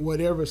pick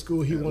whatever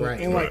school he wanted.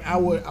 Right, and I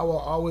will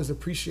always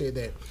appreciate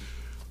that.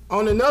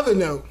 On another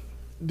note,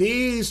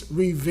 these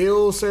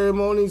reveal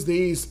ceremonies,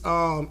 these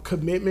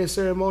commitment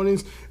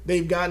ceremonies,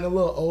 they've gotten a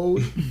little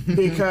old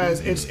because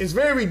it's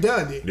very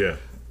redundant. Yeah.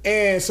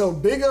 And so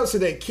big ups to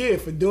that kid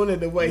for doing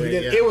it the way he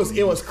did. Yeah.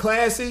 It was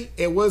classy.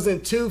 It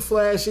wasn't too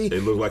flashy.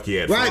 It looked like he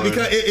had Right, fun.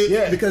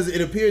 because it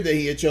appeared that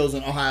he had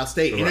chosen Ohio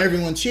State, and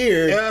everyone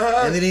cheered,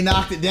 and then he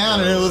knocked it down,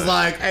 and it was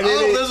like,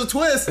 there's a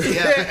twist.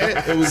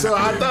 Yeah. So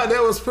I thought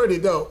that was pretty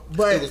dope.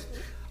 But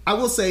I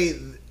will say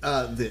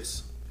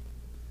this.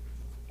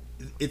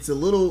 It's a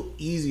little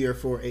easier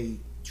for a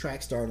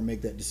track star to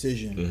make that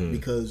decision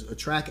because a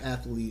track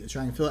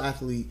and field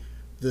athlete,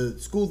 the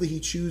school that he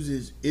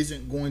chooses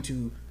isn't going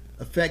to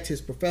affect his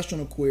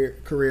professional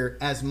career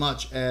as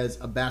much as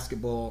a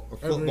basketball or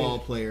football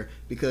player,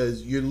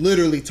 because you're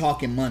literally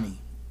talking money.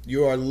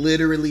 You are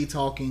literally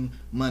talking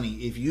money.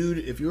 If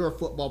you're a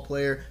football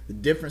player, the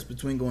difference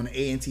between going to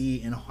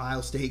A&T and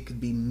Ohio State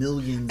could be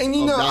millions of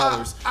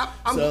dollars.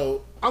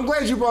 I'm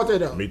glad you brought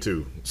that up. Me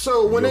too.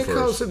 So when it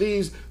comes to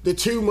the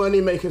two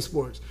money-making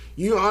sports,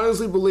 you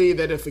honestly believe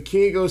that if a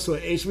kid goes to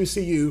an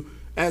HBCU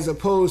as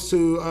opposed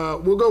to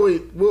we'll go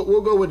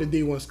with the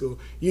D1 school,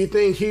 you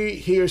think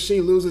he or she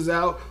loses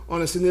out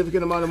on a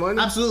significant amount of money?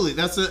 Absolutely.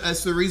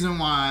 That's the reason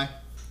why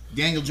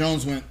Daniel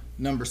Jones went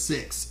number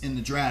 6 in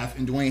the draft,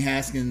 and Dwayne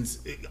Haskins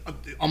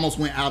almost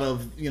went out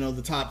of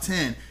the top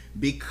 10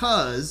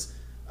 because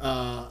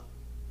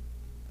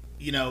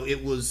we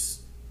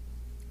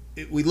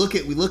look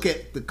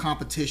at the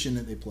competition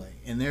that they play,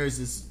 and there's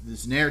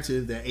this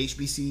narrative that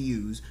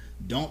HBCUs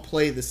don't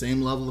play the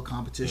same level of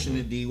competition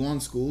at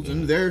D1 schools,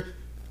 and there's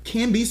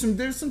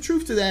some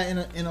truth to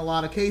that in a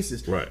lot of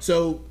cases. Right.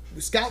 So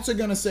scouts are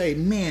gonna say,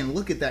 man,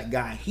 look at that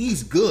guy,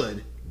 he's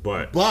good.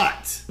 But look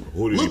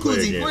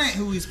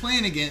who he's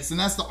playing against, and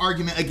that's the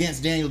argument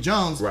against Daniel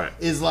Jones. Right.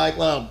 Is like,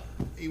 well,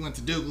 he went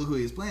to Duke. Look who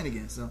he's playing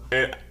against. So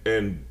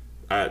and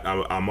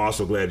I'm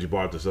also glad you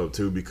brought this up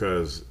too,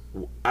 because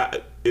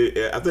I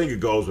think it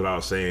goes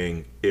without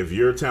saying, if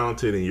you're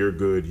talented and you're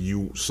good,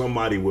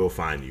 somebody will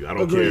find you. I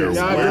don't care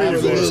where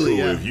you go to school.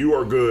 Yeah. If you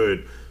are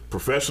good,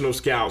 professional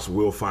scouts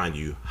will find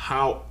you.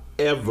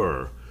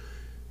 However,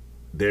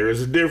 there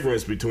is a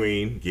difference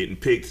between getting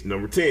picked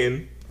number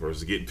 10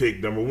 versus getting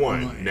picked number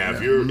 1. Now,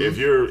 if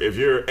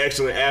you're an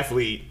excellent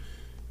athlete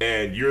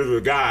and you're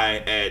the guy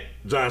at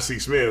John C.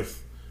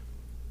 Smith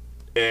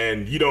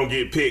and you don't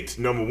get picked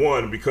number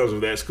 1 because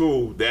of that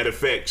school, that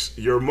affects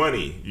your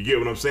money. You get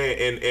what I'm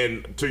saying?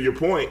 And to your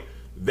point,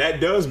 that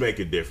does make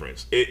a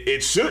difference.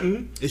 It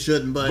shouldn't. It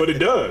shouldn't, but it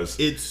does.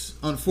 It's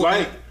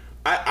unfortunate.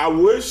 Like, I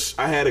wish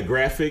I had a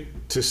graphic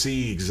to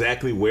see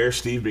exactly where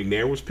Steve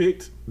McNair was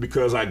picked,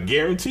 because I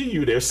guarantee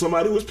you there's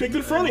somebody who was picked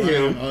in front of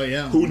him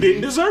who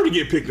didn't deserve to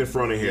get picked in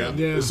front of him.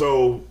 Yeah.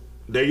 So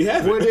there you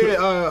have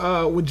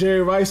it. Would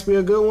Jerry Rice be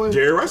a good one?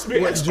 Jerry Rice would be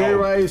Rice.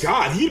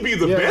 God, he'd be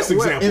the best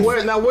example.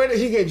 Where did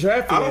he get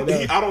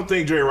drafted? I don't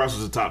think Jerry Rice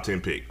was a top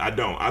 10 pick. I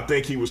don't. I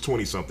think he was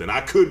 20 something.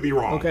 I could be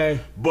wrong. Okay.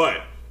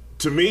 But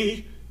to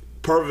me,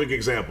 perfect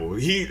example.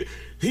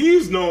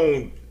 He's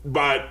known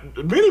by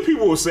many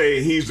people will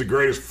say he's the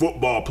greatest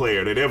football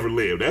player that ever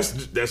lived.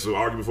 That's an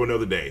argument for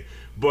another day.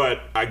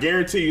 But I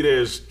guarantee you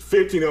there's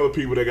 15 other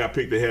people that got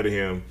picked ahead of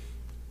him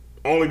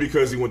only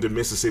because he went to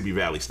Mississippi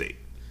Valley State.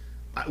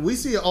 We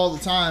see it all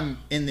the time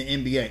in the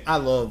NBA. I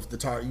love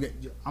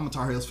I'm a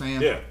Tar Heels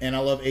fan, and I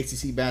love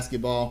ACC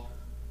basketball.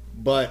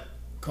 But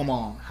come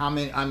on, how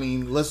many? I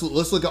mean, let's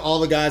look at all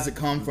the guys that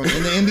come from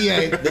in the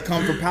NBA that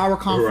come from power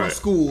conference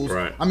schools.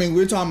 Right. I mean,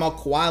 we're talking about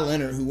Kawhi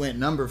Leonard, who went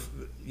number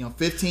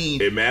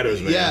 15. It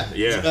matters, man.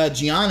 Yeah.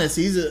 Giannis,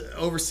 he's an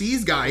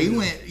overseas guy. He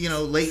went,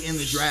 late in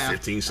the draft.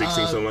 15,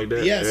 16, something like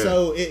that. Yeah,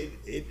 so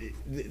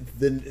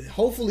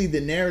hopefully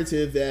the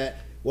narrative that,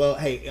 well,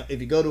 hey,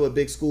 if you go to a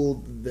big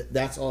school,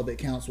 that's all that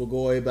counts will go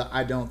away, but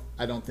I don't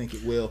think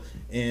it will.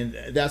 And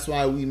that's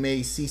why we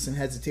may see some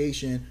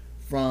hesitation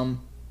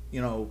from,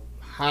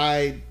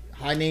 high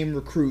name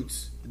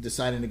recruits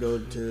deciding to go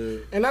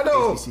to and I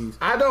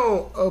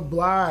don't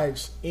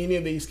oblige any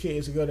of these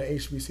kids to go to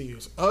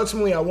HBCUs.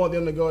 Ultimately, I want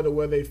them to go to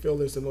where they feel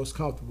is the most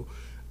comfortable.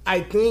 I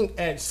think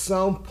at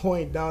some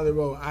point down the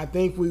road, I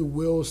think we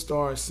will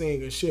start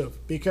seeing a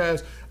shift,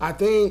 because I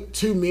think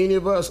too many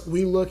of us,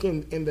 we look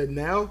in the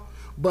now.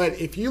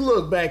 But if you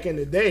look back in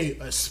the day,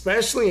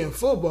 especially in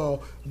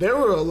football, there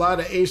were a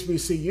lot of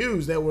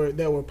HBCUs that were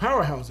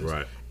powerhouses.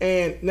 Right.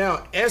 And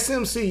now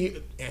SMU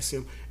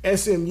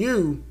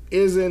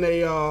isn't a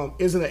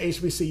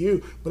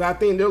HBCU, but I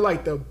think they're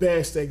like the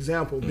best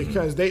example,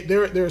 because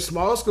they're a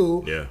small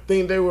school. Yeah. I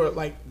think they were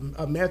like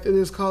a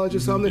Methodist college or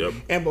something. Yep.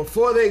 And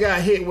before they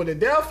got hit with a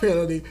death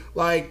penalty,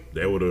 like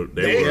they were the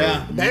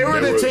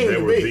team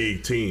to be. The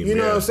team. You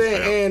know what I'm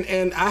saying? Yeah.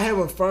 And I have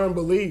a firm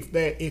belief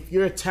that if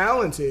you're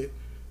talented,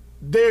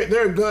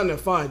 they're gonna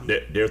find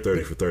you. Their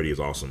 30 for 30 is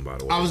awesome, by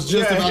the way. I was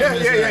just about to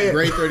mention that.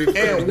 Great 30 for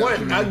 30.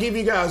 And I'll give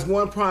you guys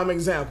one prime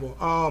example.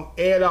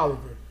 Ed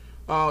Oliver,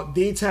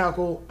 D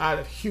tackle out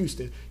of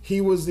Houston.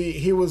 He was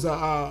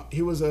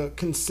a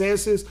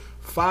consensus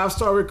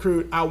 5-star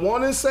recruit. I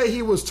want to say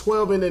he was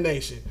 12 in the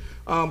nation.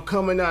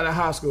 Coming out of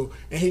high school,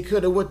 and he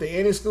could have went to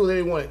any school that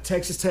he wanted.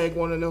 Texas Tech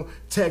wanted him,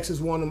 Texas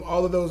wanted him,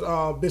 all of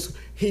those.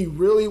 He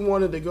really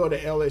wanted to go to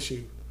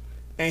LSU,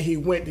 and he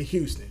went to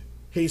Houston.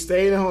 He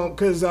stayed at home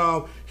because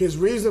his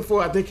reason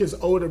for, I think his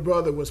older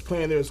brother was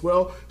playing there as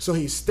well, so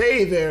he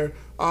stayed there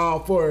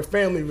for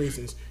family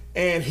reasons.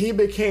 And he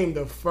became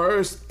the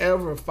first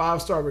ever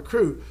 5-star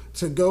recruit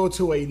to go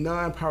to a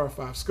non-Power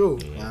 5 school.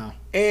 Wow.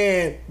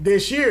 And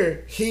this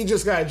year, he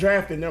just got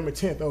drafted number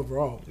 10th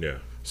overall. Yeah.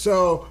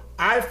 So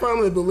I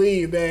firmly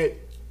believe that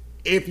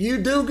if you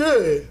do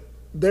good,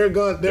 they're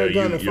gonna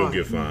find you'll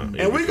get fine.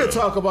 And we could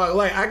talk about,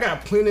 like, I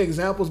got plenty of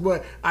examples,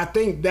 but I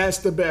think that's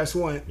the best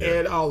one,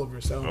 Ed Oliver.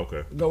 So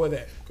go with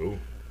that. Cool.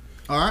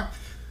 All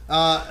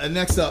right.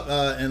 Next up,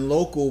 in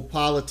local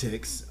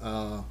politics,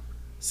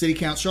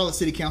 Charlotte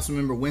City Council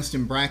member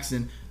Winston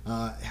Braxton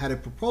had a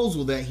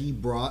proposal that he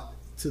brought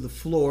to the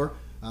floor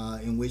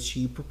in which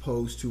he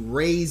proposed to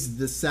raise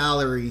the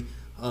salary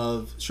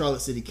of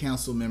Charlotte City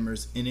Council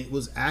members, and it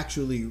was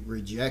actually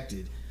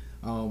rejected.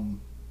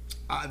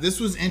 This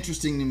was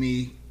interesting to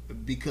me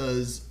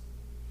because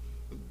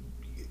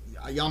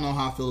y'all know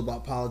how I feel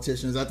about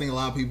politicians. I think a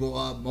lot of people,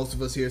 most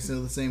of us here,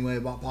 feel the same way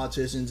about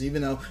politicians,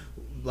 even though,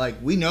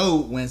 like, we know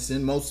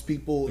Winston. Most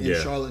people in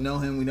Charlotte know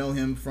him. We know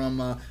him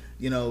from,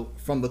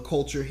 from the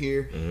culture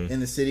here in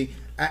the city.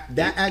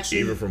 That actually,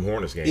 even from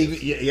Hornets games.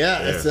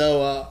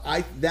 So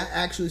that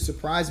actually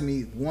surprised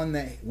me. One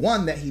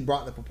that he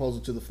brought the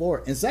proposal to the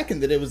floor, and second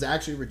that it was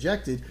actually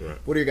rejected. Right.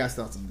 What are your guys'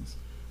 thoughts on this?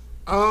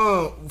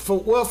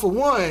 For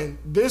one,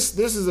 this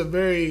is a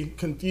very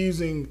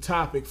confusing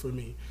topic for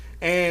me,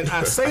 and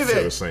I say I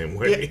feel the same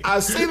way.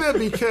 I say that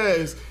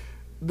because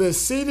the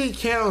city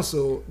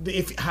council,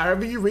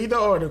 however you read the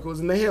articles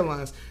and the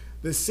headlines,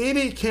 the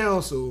city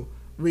council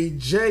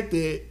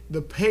rejected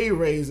the pay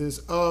raises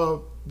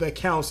of the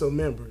council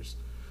members.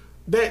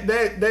 That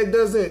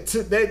doesn't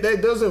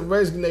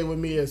resonate with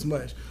me as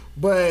much.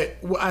 But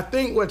I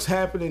think what's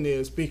happening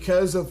is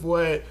because of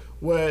what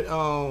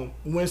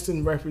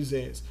Winston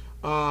represents.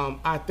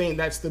 I think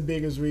that's the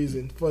biggest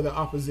reason for the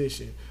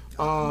opposition.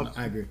 I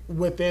agree.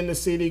 Within the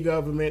city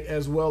government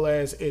as well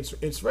as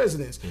its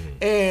residents.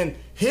 And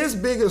his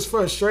biggest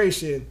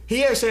frustration,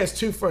 he actually has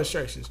two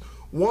frustrations.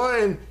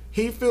 One,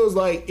 he feels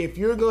like if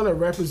you're going to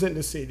represent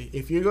the city,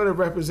 if you're going to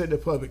represent the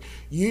public,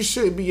 you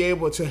should be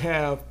able to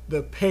have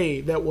the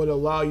pay that would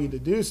allow you to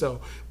do so.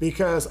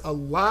 Because a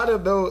lot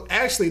of those,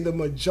 actually the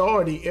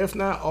majority, if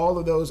not all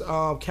of those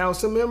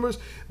council members,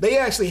 they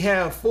actually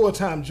have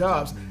full-time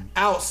jobs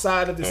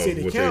outside of the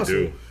city council.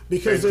 They do.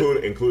 Because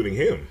including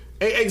him.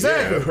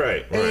 Exactly. Yeah,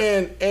 right.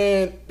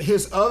 And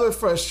his other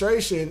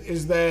frustration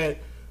is that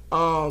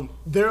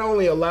they're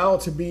only allowed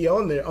to be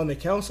on the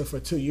council for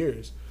 2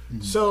 years.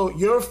 So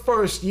your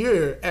first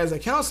year as a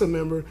council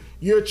member,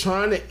 you're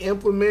trying to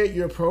implement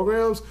your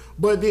programs,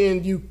 but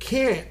then you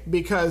can't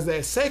because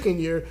that second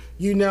year,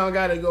 you now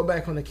got to go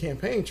back on the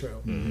campaign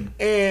trail.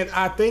 And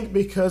I think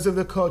because of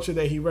the culture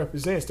that he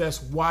represents,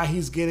 that's why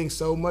he's getting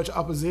so much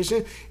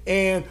opposition.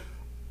 And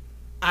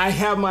I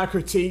have my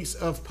critiques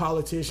of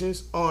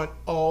politicians on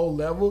all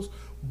levels,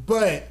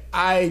 but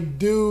I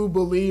do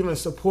believe and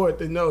support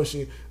the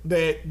notion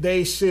that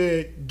they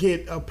should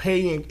get a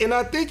pay and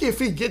I think if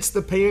he gets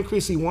the pay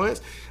increase he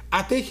wants,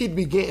 I think he'd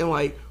be getting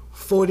like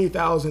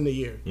 $40,000 a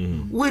year,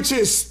 which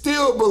is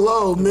still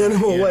below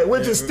minimum wage,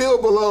 which is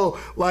still below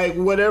like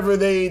whatever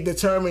they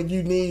determine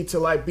you need to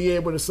like be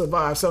able to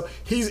survive. So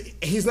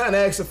he's not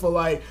asking for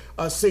like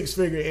a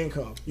 6-figure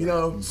income, you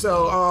know.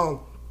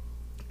 So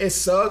It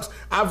sucks.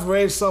 I've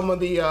read some of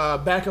the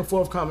back and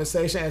forth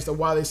conversation as to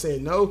why they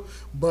said no,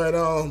 but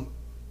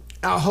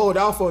I'll hold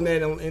off on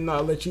that and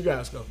let you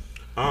guys go.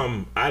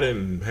 I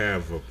didn't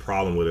have a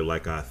problem with it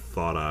like I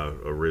thought I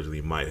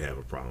originally might have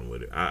a problem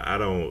with it. I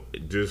don't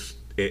just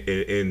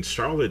in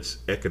Charlotte's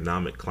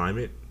economic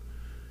climate.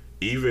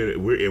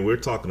 Even we're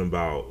talking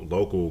about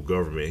local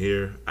government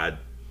here. I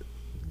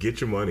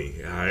get your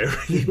money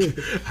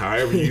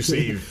however you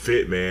see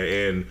fit,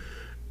 man.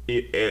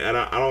 And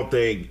I don't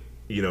think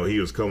he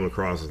was coming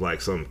across as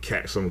like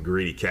some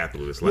greedy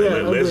capitalist. Like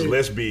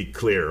let's be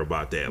clear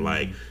about that. Mm-hmm.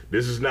 Like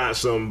this is not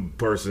some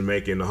person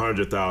making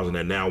 $100,000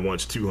 that now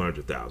wants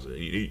 $200,000.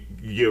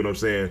 You get what I'm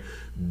saying?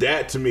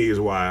 That to me is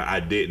why I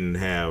didn't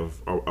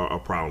have a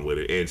problem with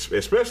it, and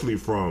especially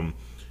from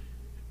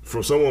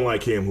someone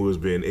like him who has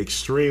been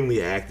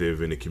extremely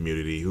active in the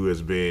community, who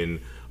has been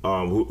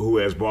who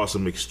has brought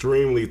some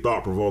extremely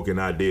thought-provoking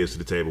ideas to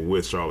the table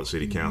with Charlotte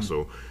City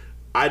Council.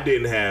 I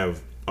didn't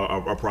have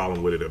a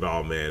problem with it at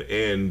all, man.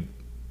 And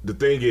the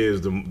thing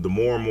is, the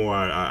more and more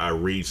I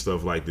read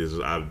stuff like this,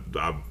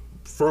 I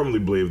firmly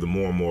believe the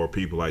more and more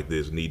people like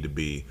this need to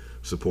be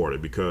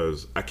supported,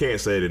 because I can't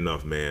say it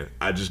enough, man.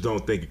 I just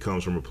don't think it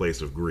comes from a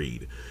place of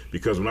greed.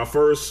 Because when I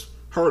first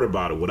heard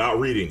about it, without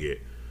reading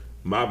it,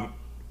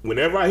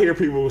 whenever I hear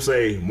people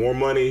say more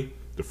money,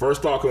 the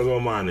first thought comes to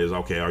my mind is,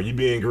 okay, are you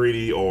being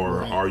greedy,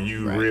 or are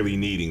you really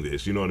needing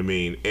this? You know what I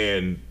mean?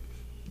 And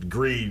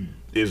greed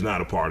is not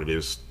a part of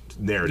this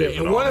narrative.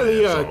 Yeah, and one of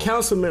the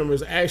council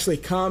members actually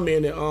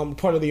commented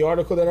part of the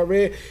article that I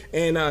read,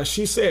 and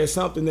she said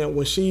something that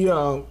when she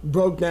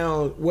broke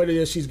down what it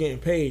is she's getting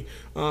paid,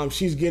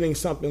 she's getting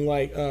something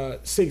like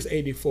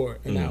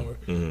 $6.84 an hour.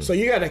 Mm-hmm. So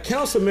you got a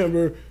council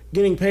member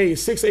getting paid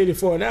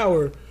 $6.84 an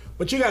hour,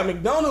 but you got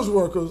McDonald's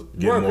workers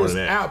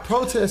out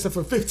protesting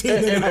for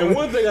 $15 an hour. And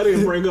one thing I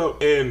didn't bring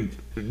up, and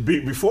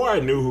before I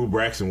knew who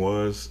Braxton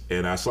was,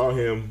 and I saw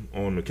him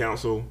on the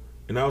council,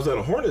 and I was at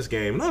a Hornets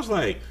game, and I was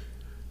like,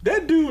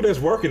 that dude that's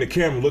working the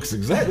camera looks a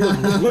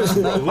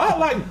lot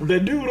like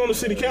that dude on the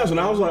city council. And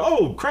I was like,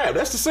 oh crap,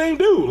 that's the same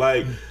dude.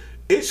 Like,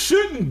 it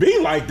shouldn't be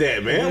like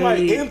that, man. Like,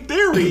 in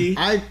theory,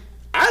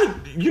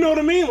 you know what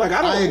I mean? Like,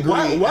 I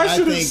don't. Why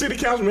should a city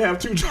councilman have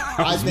two jobs?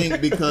 I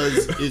think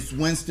because it's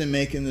Winston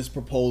making this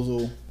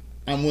proposal,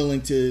 I'm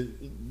willing to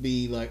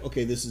be like,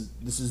 okay, this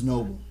is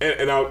noble.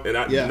 And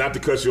not to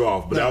cut you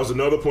off, but that was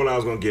another point I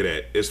was going to get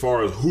at as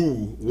far as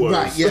who was.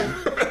 Right. Yeah.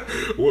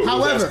 was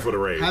However, asking for the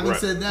raise. Having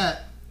said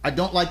that, I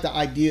don't like the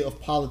idea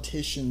of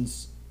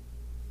politicians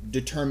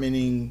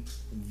determining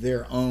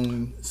their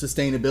own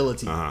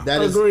sustainability. Uh-huh.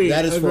 That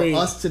is for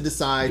us to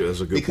decide,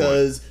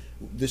 because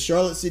the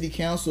Charlotte City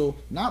Council,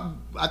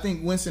 I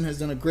think Winston has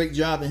done a great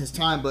job in his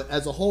time, but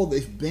as a whole,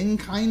 they've been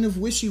kind of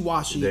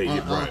wishy-washy right.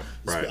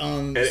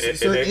 And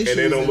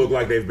they don't look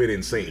like they've been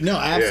in sync. No,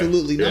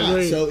 absolutely not.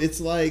 Yeah. So it's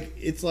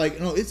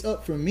like no, it's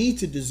up for me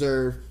to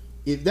deserve.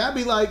 If that'd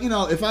be like,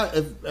 if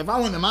I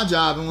went to my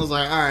job and was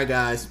like, all right,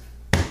 guys,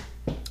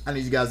 I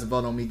need you guys to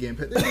vote on me getting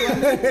paid. Yeah.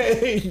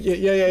 Hey,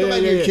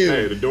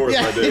 the door's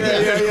right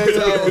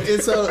there.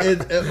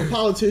 So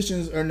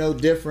politicians are no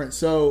different.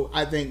 So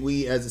I think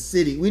we, as a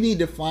city, we need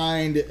to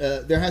find.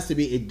 There has to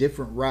be a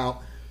different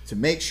route to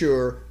make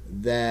sure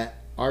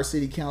that our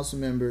city council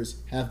members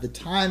have the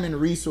time and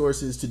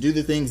resources to do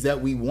the things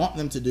that we want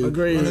them to do,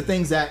 and the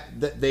things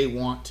that they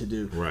want to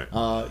do. Right.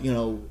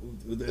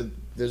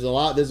 There's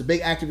a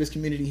big activist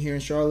community here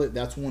in Charlotte.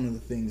 That's one of the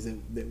things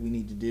that we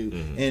need to do.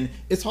 Mm-hmm. And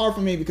it's hard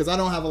for me because I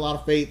don't have a lot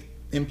of faith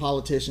in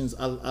politicians.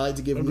 I like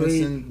to give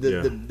Winston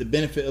the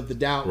benefit of the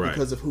doubt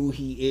because of who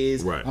he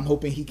is. Right. I'm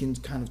hoping he can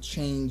kind of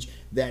change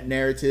that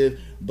narrative,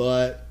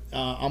 but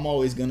I'm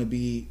always gonna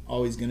be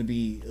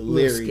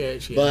leery.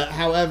 Sketch, yeah. But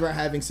however,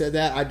 having said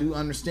that, I do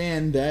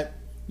understand that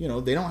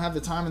they don't have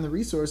the time and the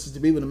resources to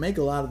be able to make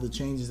a lot of the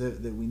changes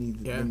that we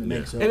need them to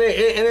make. So. And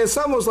it's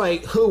almost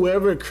like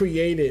whoever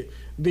created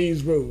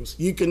these rules,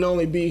 you can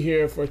only be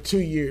here for 2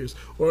 years,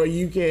 or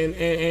you can,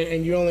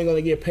 and you're only going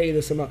to get paid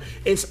this amount.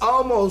 It's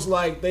almost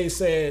like they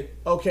said,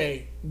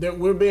 okay, that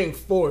we're being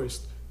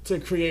forced to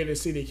create a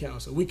city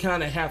council. We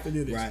kind of have to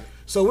do this. Right.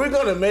 So we're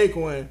going to make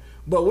one,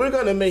 but we're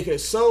going to make it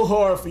so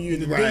hard for you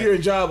to do your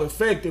job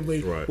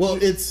effectively. Right. Well,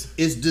 it's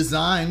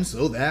designed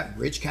so that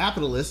rich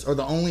capitalists are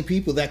the only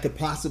people that could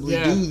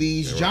possibly do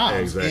these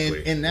jobs.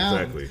 Exactly. And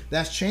now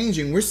that's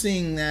changing. We're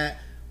seeing that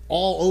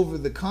all over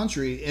the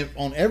country,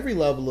 on every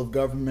level of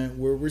government,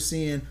 where we're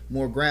seeing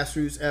more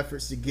grassroots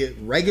efforts to get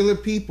regular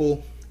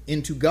people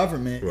into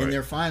government, and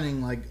they're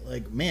finding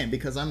like man,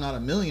 because I'm not a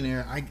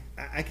millionaire,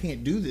 I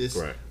can't do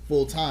this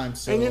full time.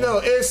 So. And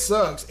it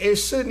sucks. It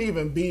shouldn't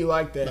even be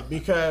like that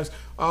because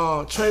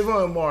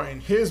Trayvon Martin,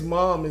 his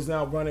mom is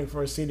now running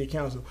for a city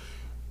council.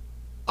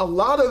 A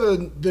lot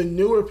of the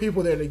newer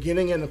people that are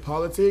getting into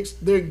politics,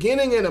 they're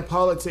getting into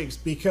politics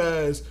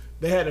because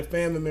they had a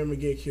family member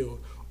get killed,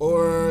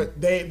 or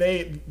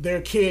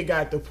their kid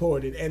got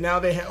deported, and now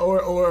they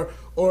or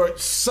or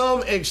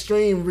some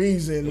extreme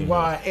reason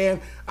why.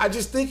 And I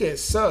just think it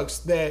sucks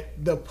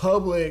that the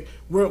public,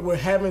 we're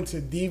having to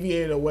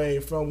deviate away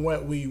from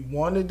what we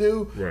want to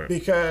do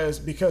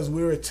because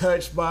we were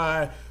touched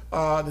by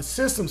the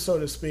system, so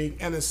to speak,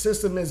 and the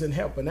system isn't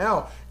helping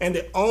out. And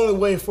the only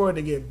way for it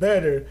to get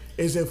better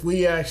is if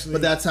we actually.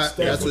 But that's what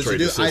you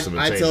do.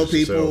 I tell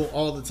people yourself.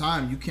 all the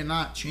time, you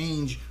cannot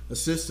change a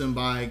system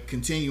by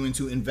continuing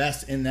to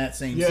invest in that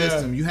same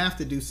system. You have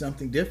to do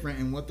something different,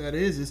 and what that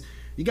is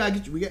you gotta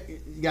get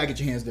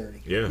your hands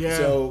dirty. Yeah.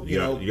 So you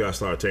gotta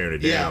start tearing it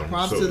down. Yeah.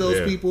 Props to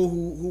those people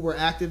who were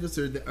activists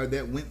or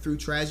that went through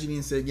tragedy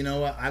and said, you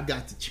know what, I've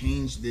got to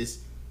change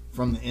this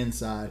from the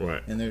inside,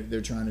 and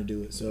they're trying to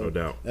do it. So no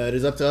doubt, it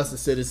is up to us, the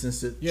citizens,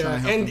 to try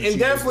and help them and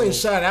definitely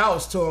shout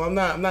outs to them.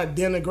 I'm not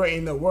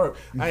denigrating the work.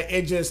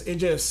 It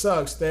just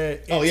sucks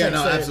that.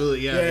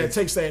 Absolutely, it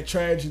takes that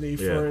tragedy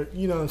for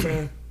you know what I'm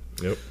saying.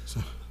 Yep.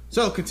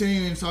 So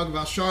continuing to talk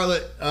about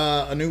Charlotte,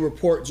 a new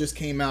report just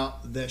came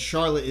out that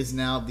Charlotte is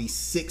now the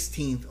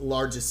 16th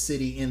largest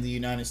city in the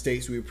United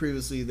States. We were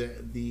previously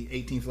the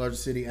 18th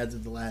largest city as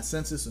of the last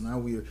census, so now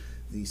we are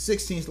the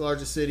 16th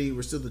largest city.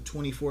 We're still the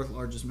 24th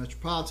largest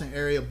metropolitan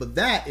area, but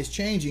that is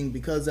changing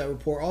because that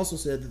report also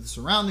said that the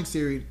surrounding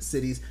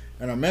cities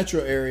and our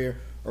metro area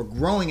are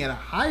growing at a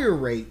higher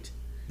rate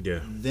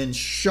than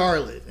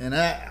Charlotte. And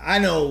I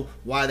know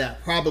why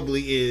that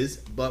probably is,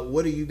 but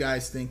what do you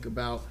guys think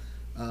about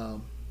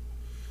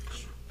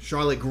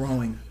Charlotte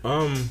growing?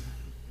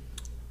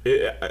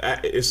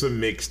 It's a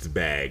mixed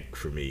bag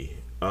for me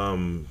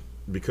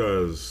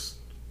because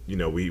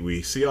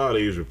we see all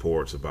these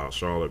reports about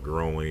Charlotte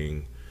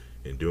growing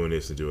and doing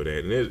this and doing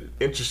that, and there's an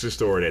interesting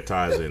story that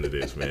ties into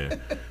this,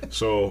 man.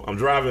 So I'm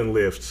driving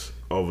Lyft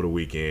over the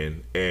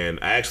weekend, and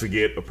I actually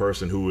get a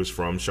person who is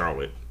from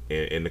Charlotte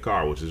in the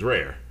car, which is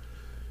rare.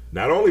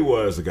 Not only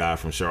was the guy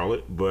from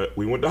Charlotte, but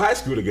we went to high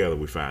school together,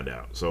 we found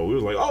out. So we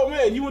was like, oh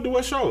man, you went to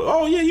West Charlotte.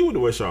 Oh yeah, you went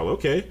to West Charlotte.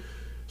 Okay.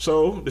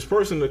 So this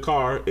person in the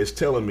car is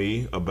telling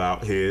me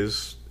about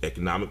his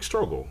economic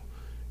struggle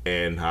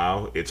and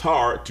how it's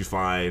hard to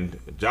find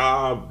a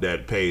job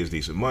that pays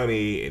decent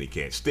money, and he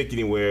can't stick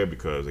anywhere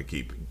because they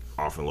keep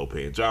offering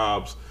low-paying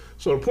jobs.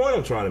 So the point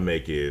I'm trying to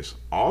make is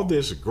all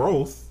this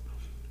growth,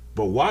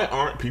 but why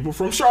aren't people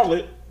from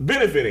Charlotte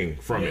benefiting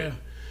from it?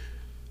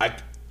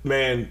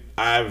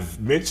 I've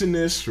mentioned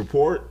this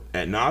report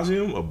ad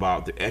nauseum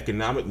about the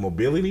economic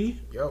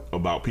mobility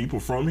about people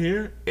from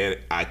here, and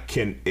I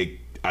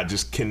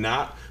just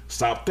cannot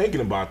stop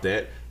thinking about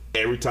that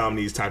every time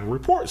these type of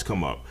reports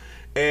come up.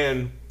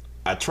 And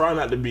I try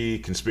not to be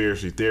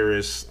conspiracy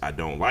theorists. I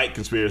don't like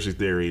conspiracy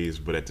theories,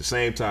 but at the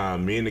same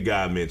time, me and the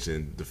guy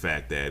mentioned the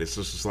fact that it's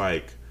just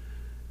like,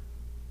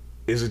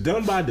 is it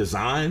done by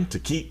design to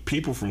keep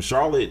people from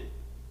Charlotte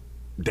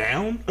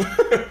down?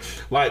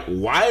 Like,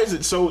 why is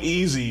it so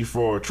easy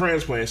for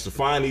transplants to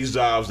find these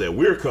jobs that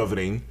we're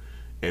coveting,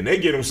 and they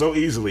get them so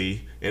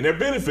easily, and they're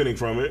benefiting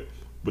from it,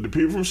 but the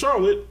people from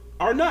Charlotte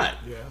are not?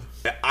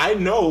 Yeah. I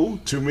know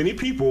too many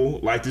people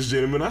like this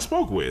gentleman I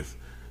spoke with.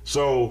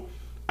 So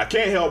I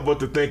can't help but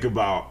to think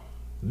about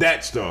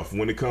that stuff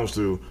when it comes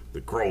to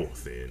the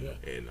growth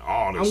and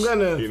all this.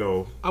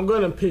 I'm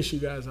gonna piss you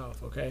guys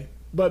off, okay?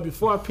 But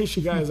before I piss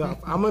you guys off,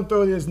 I'm gonna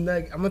throw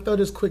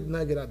this quick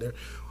nugget out there.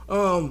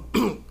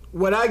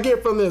 What I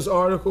get from this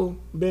article,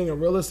 being a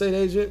real estate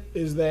agent,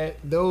 is that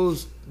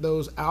those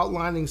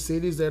outlining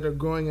cities that are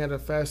growing at a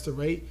faster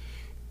rate,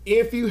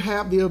 if you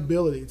have the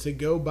ability to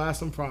go buy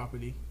some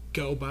property,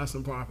 go buy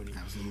some property.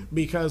 Absolutely.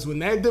 Because when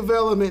that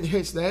development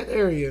hits that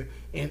area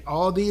and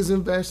all these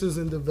investors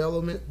and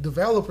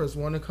developers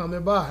want to come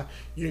and buy,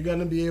 you're going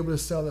to be able to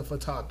sell it for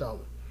top dollar.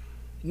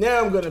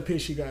 Now I'm going to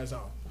piss you guys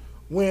off.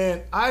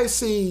 When I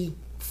see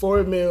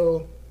Fort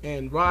Mill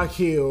and Rock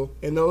Hill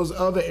and those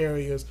other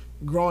areas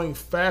growing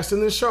faster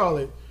than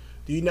Charlotte,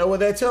 do you know what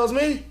that tells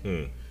me?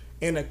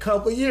 In a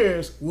couple of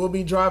years, we'll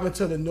be driving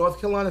to the North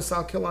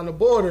Carolina-South Carolina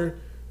border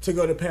to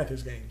go to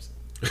Panthers games.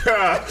 This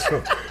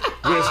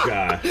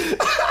guy.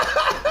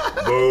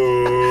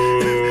 Boo.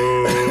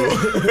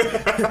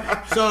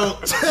 So,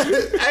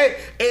 hey,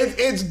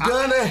 it's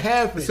gonna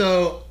happen.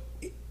 So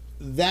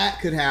that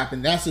could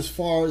happen. That's as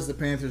far as the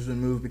Panthers would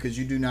move, because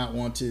you do not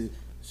want to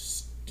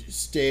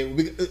stay.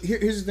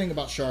 Here's the thing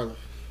about Charlotte.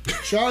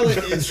 Charlotte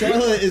is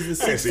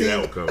the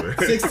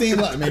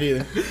 16th. Me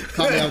neither.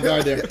 Caught me off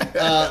guard there.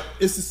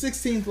 It's the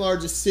 16th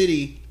largest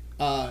city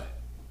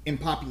in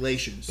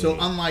population. So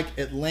unlike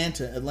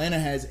Atlanta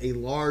has a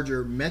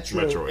larger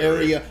metro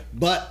area,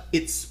 but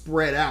it's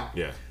spread out.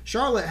 Yeah.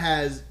 Charlotte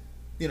has,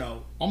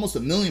 almost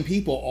 1 million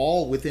people,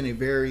 all within a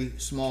very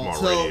small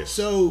radius.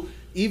 So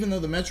even though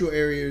the metro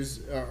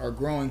areas are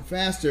growing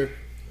faster,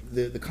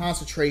 the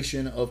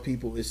concentration of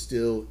people is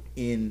still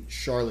in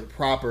Charlotte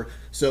proper.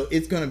 So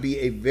it's going to be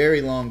a very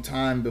long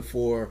time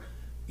before,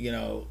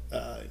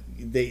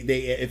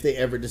 if they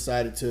ever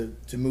decided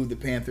to move the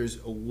Panthers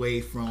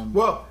away from.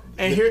 Well,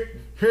 and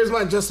here's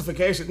my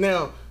justification.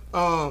 Now,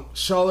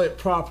 Charlotte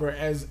proper,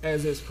 as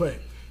it's put,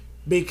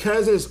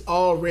 because it's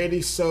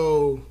already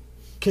so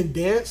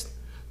condensed,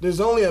 there's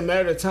only a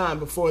matter of time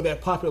before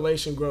that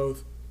population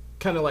growth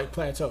kind of like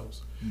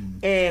plateaus.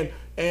 And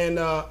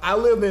I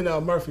lived in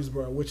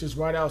Murfreesboro, which is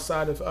right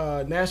outside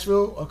of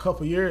Nashville, a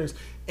couple years.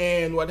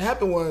 And what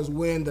happened was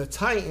when the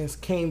Titans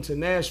came to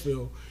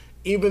Nashville,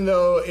 even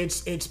though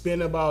it's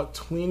been about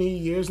 20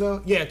 years now,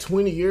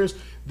 20 years,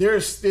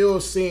 they're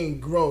still seeing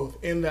growth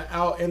in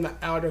the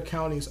outer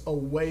counties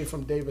away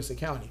from Davidson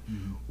County.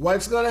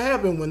 What's going to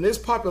happen when this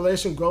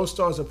population growth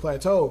starts to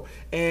plateau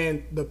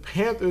and the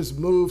Panthers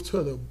move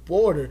to the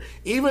border,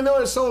 even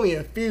though it's only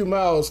a few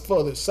miles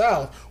further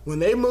south, when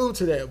they move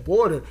to that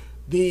border,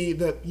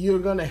 you're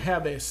going to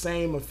have that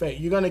same effect.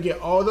 You're going to get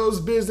all those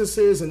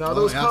businesses and all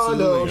those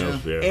condos,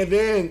 and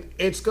then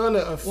it's going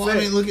to affect. Well, I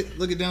mean,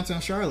 look at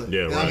downtown Charlotte.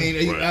 Yeah, right, I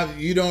mean, right.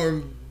 you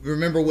don't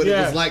remember what it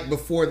was like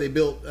before they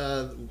built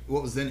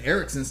what was then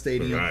Ericsson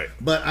Stadium. Right.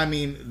 But I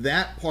mean,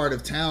 that part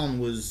of town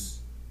was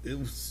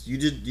you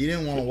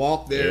didn't want to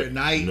walk there at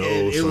night. No,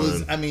 and it was.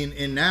 son. I mean,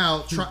 and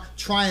now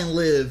try and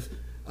live.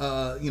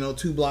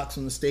 2 blocks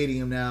from the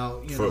stadium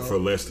now. For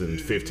less than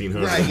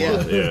 $1,500 right? a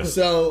month. Yeah.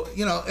 So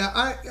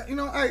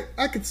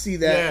I could see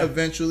that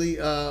eventually.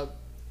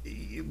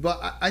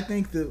 But I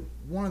think that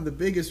one of the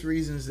biggest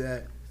reasons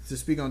that, to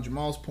speak on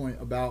Jamal's point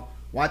about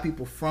why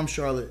people from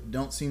Charlotte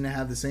don't seem to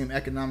have the same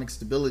economic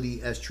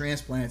stability as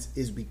transplants,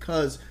 is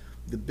because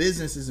the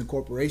businesses and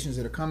corporations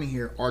that are coming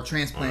here are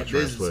transplant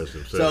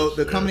businesses. So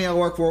the company I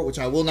work for, which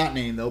I will not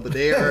name though, but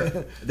they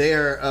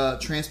are a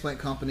transplant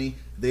company.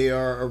 They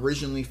are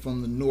originally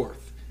from the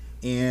north,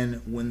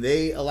 and when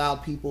they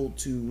allowed people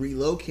to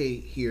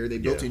relocate here, they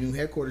built a new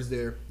headquarters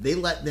there. They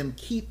let them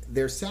keep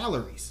their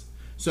salaries.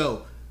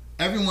 So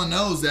everyone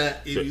knows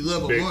that if you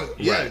live up north,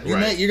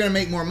 you're going to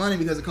make more money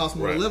because it costs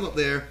more to live up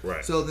there.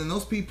 Right. So then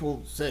those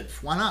people said,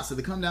 why not? So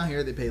they come down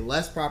here, they pay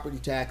less property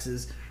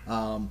taxes.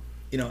 And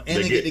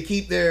they get to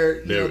keep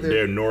their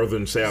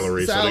northern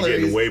salaries, so they're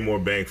getting way more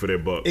bang for their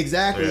buck.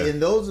 Exactly, Yeah. and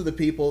those are the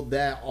people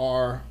that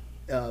are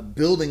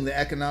building the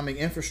economic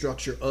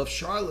infrastructure of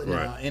Charlotte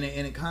now, and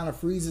it kind of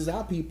freezes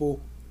out people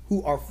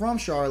who are from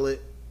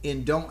Charlotte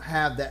and don't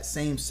have that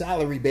same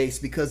salary base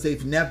because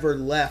they've never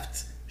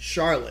left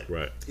Charlotte.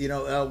 Right.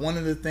 One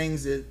of the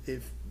things that,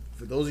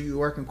 for those of you who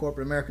work in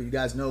corporate America, you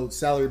guys know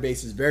salary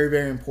base is very,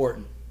 very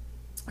important.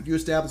 If you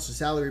establish a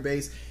salary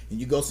base and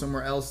you go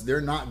somewhere else,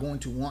 they're not going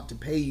to want to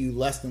pay you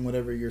less than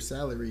whatever your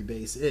salary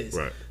base is.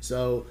 Right.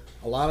 So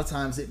a lot of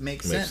times it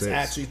makes sense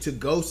actually to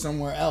go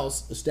somewhere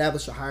else,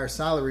 establish a higher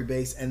salary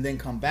base, and then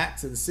come back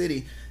to the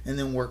city and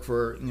then work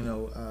for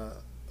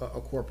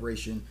a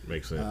corporation.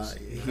 Makes sense.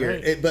 Here.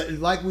 Right. But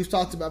like we've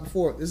talked about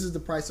before, this is the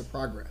price of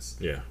progress.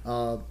 Yeah.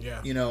 I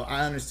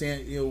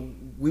understand.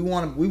 We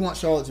want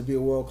Charlotte to be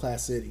a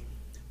world-class city,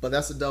 but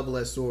that's a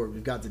double-edged sword.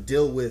 We've got to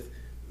deal with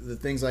the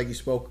things like you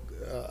spoke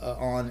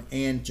on,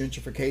 and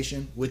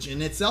gentrification, which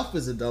in itself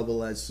is a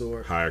double-edged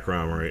sword. Higher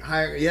crime rate.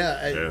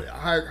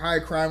 Higher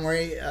crime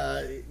rate.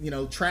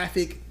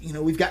 Traffic.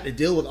 We've got to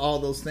deal with all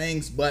those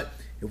things. But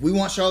if we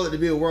want Charlotte to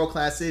be a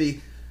world-class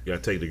city, you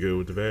gotta take the good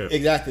with the bad.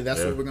 exactly.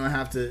 That's what we're gonna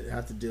have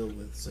to deal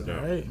with. So, Yeah.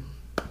 All right.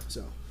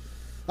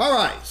 All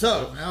right.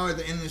 So now at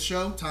the end of the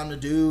show, time to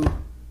do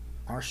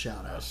our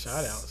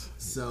shout-outs.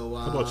 So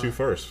How about you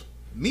first?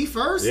 Me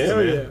first? Yeah,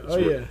 man. Oh,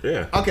 yeah.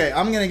 Yeah. Okay,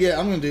 I'm gonna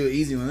do an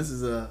easy one. This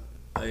is a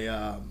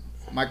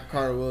Michael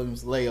Carter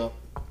Williams layup.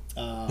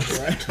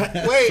 Right?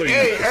 Wait,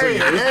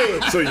 hey.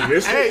 So you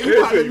missed it? Hey, you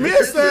about to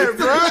miss that,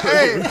 bro.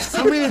 Hey,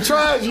 how many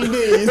tries you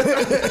need?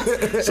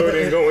 So it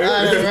didn't go in.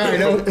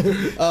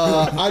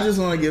 I just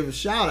want to give a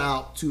shout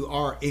out to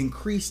our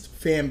increased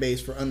fan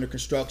base for Under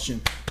Construction.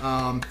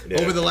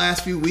 Over the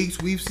last few weeks,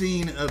 we've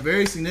seen a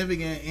very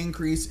significant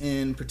increase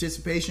in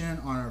participation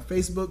on our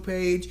Facebook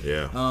page.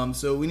 Yeah.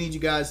 So we need you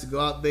guys to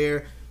go out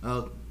there,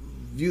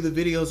 view the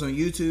videos on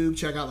YouTube,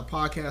 check out the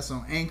podcast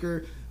on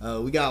Anchor.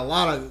 We got a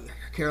lot of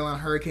Carolina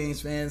Hurricanes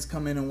fans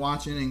coming and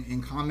watching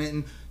and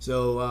commenting.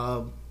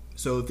 So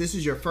if this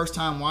is your first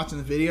time watching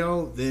the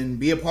video, then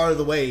be a part of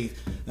the wave.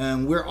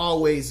 We're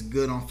always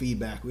good on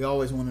feedback. We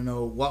always want to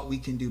know what we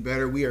can do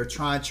better. We are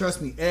trying,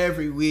 trust me,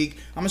 every week.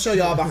 I'm going to show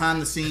y'all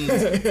behind the scenes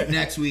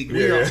next week.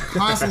 We are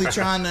constantly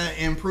trying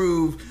to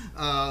improve,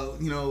 from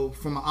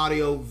an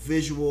audio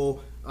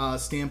visual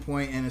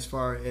standpoint and as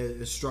far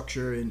as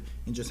structure and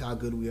just how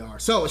good we are.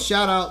 So a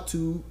shout out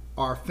to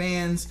our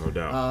fans, no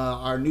doubt.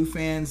 Our new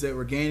fans that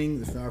we're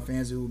gaining, our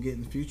fans that we'll get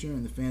in the future,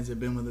 and the fans that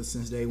have been with us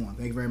since day one.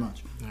 Thank you very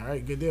much. All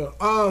right, good deal.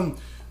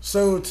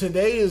 So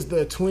today is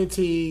the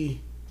 26th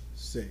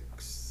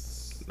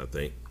I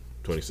think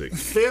 26.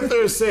 5th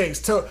or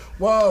 6th.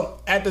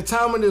 Well, at the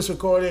time of this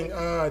recording,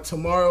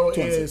 tomorrow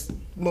is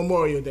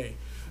Memorial Day.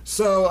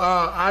 So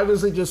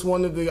obviously just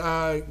wanted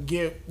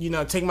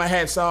to take my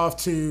hats off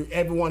to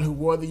everyone who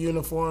wore the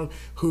uniform,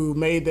 who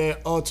made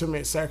that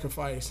ultimate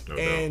sacrifice. No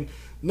and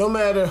no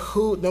matter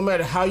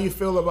how you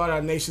feel about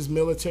our nation's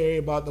military,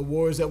 about the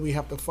wars that we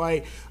have to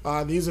fight,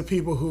 these are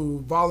people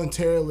who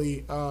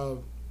voluntarily,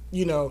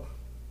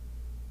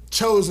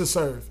 chose to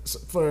serve,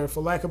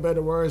 for lack of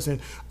better words, and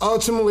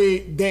ultimately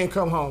didn't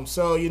come home.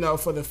 So,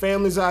 for the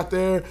families out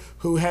there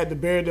who had to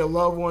bury their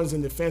loved ones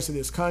in defense of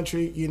this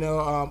country,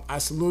 I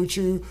salute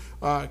you.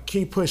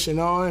 Keep pushing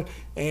on.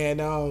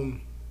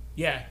 And,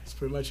 that's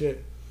pretty much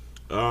it.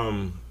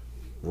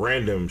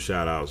 Random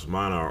shout outs.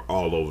 Mine are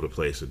all over the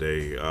place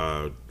today.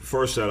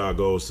 First shout out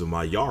goes to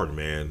my yard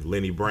man,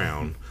 Lenny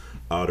Brown.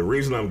 The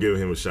reason I'm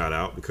giving him a shout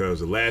out because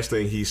the last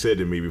thing he said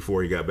to me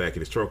before he got back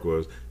in his truck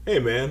was, "Hey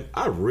man,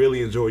 I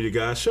really enjoy your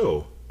guys'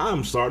 show.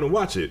 I'm starting to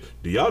watch it.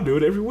 Do y'all do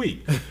it every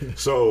week?"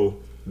 So,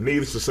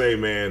 needless to say,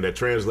 man, that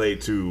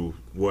translates to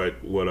what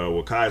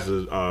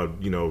Kaiser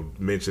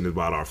mentioned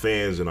about our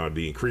fans and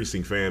the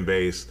increasing fan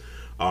base.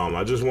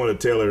 I just want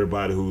to tell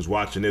everybody who's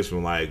watching this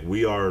one, like,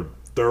 we are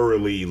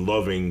thoroughly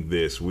loving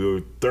this.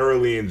 We're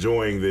thoroughly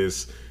enjoying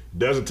this.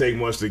 Doesn't take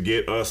much to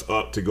get us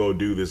up to go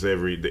do this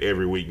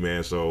every week,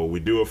 man. So we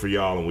do it for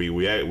y'all, and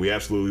we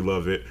absolutely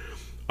love it.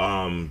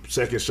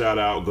 Second shout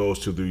out goes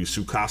to the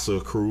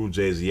Sukasa crew,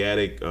 Jay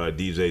Ziatic,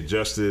 DJ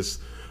Justice,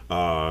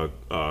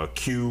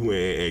 Q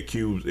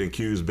and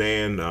Q's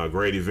band.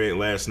 Great event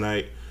last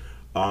night.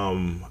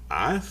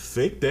 I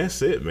think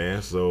that's it,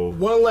 man. So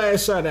one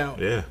last shout out.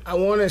 Yeah. I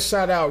want to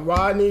shout out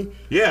Rodney.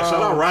 Yeah,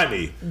 shout out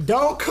Rodney.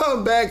 Don't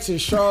come back to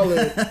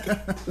Charlotte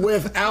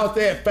without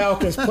that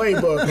Falcons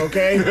playbook,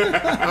 okay? All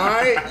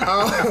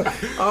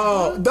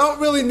right? Don't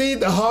really need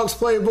the Hawks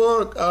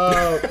playbook.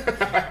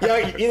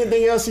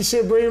 Anything else you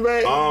should bring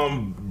back?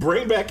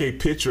 Bring back a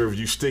picture of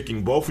you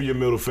sticking both of your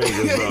middle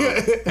fingers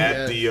up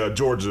at the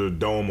Georgia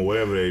Dome or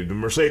whatever, the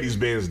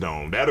Mercedes-Benz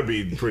Dome. That'll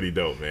be pretty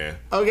dope, man.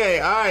 Okay,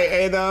 all right.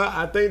 And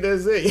I think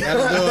that's it.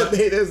 That'll do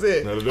it. That's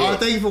it. That'll do All right, it.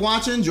 thank you for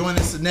watching. Join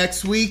us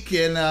next week,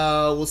 and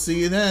we'll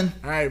see you then.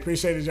 All right,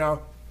 appreciate it,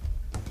 y'all.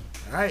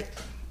 All right.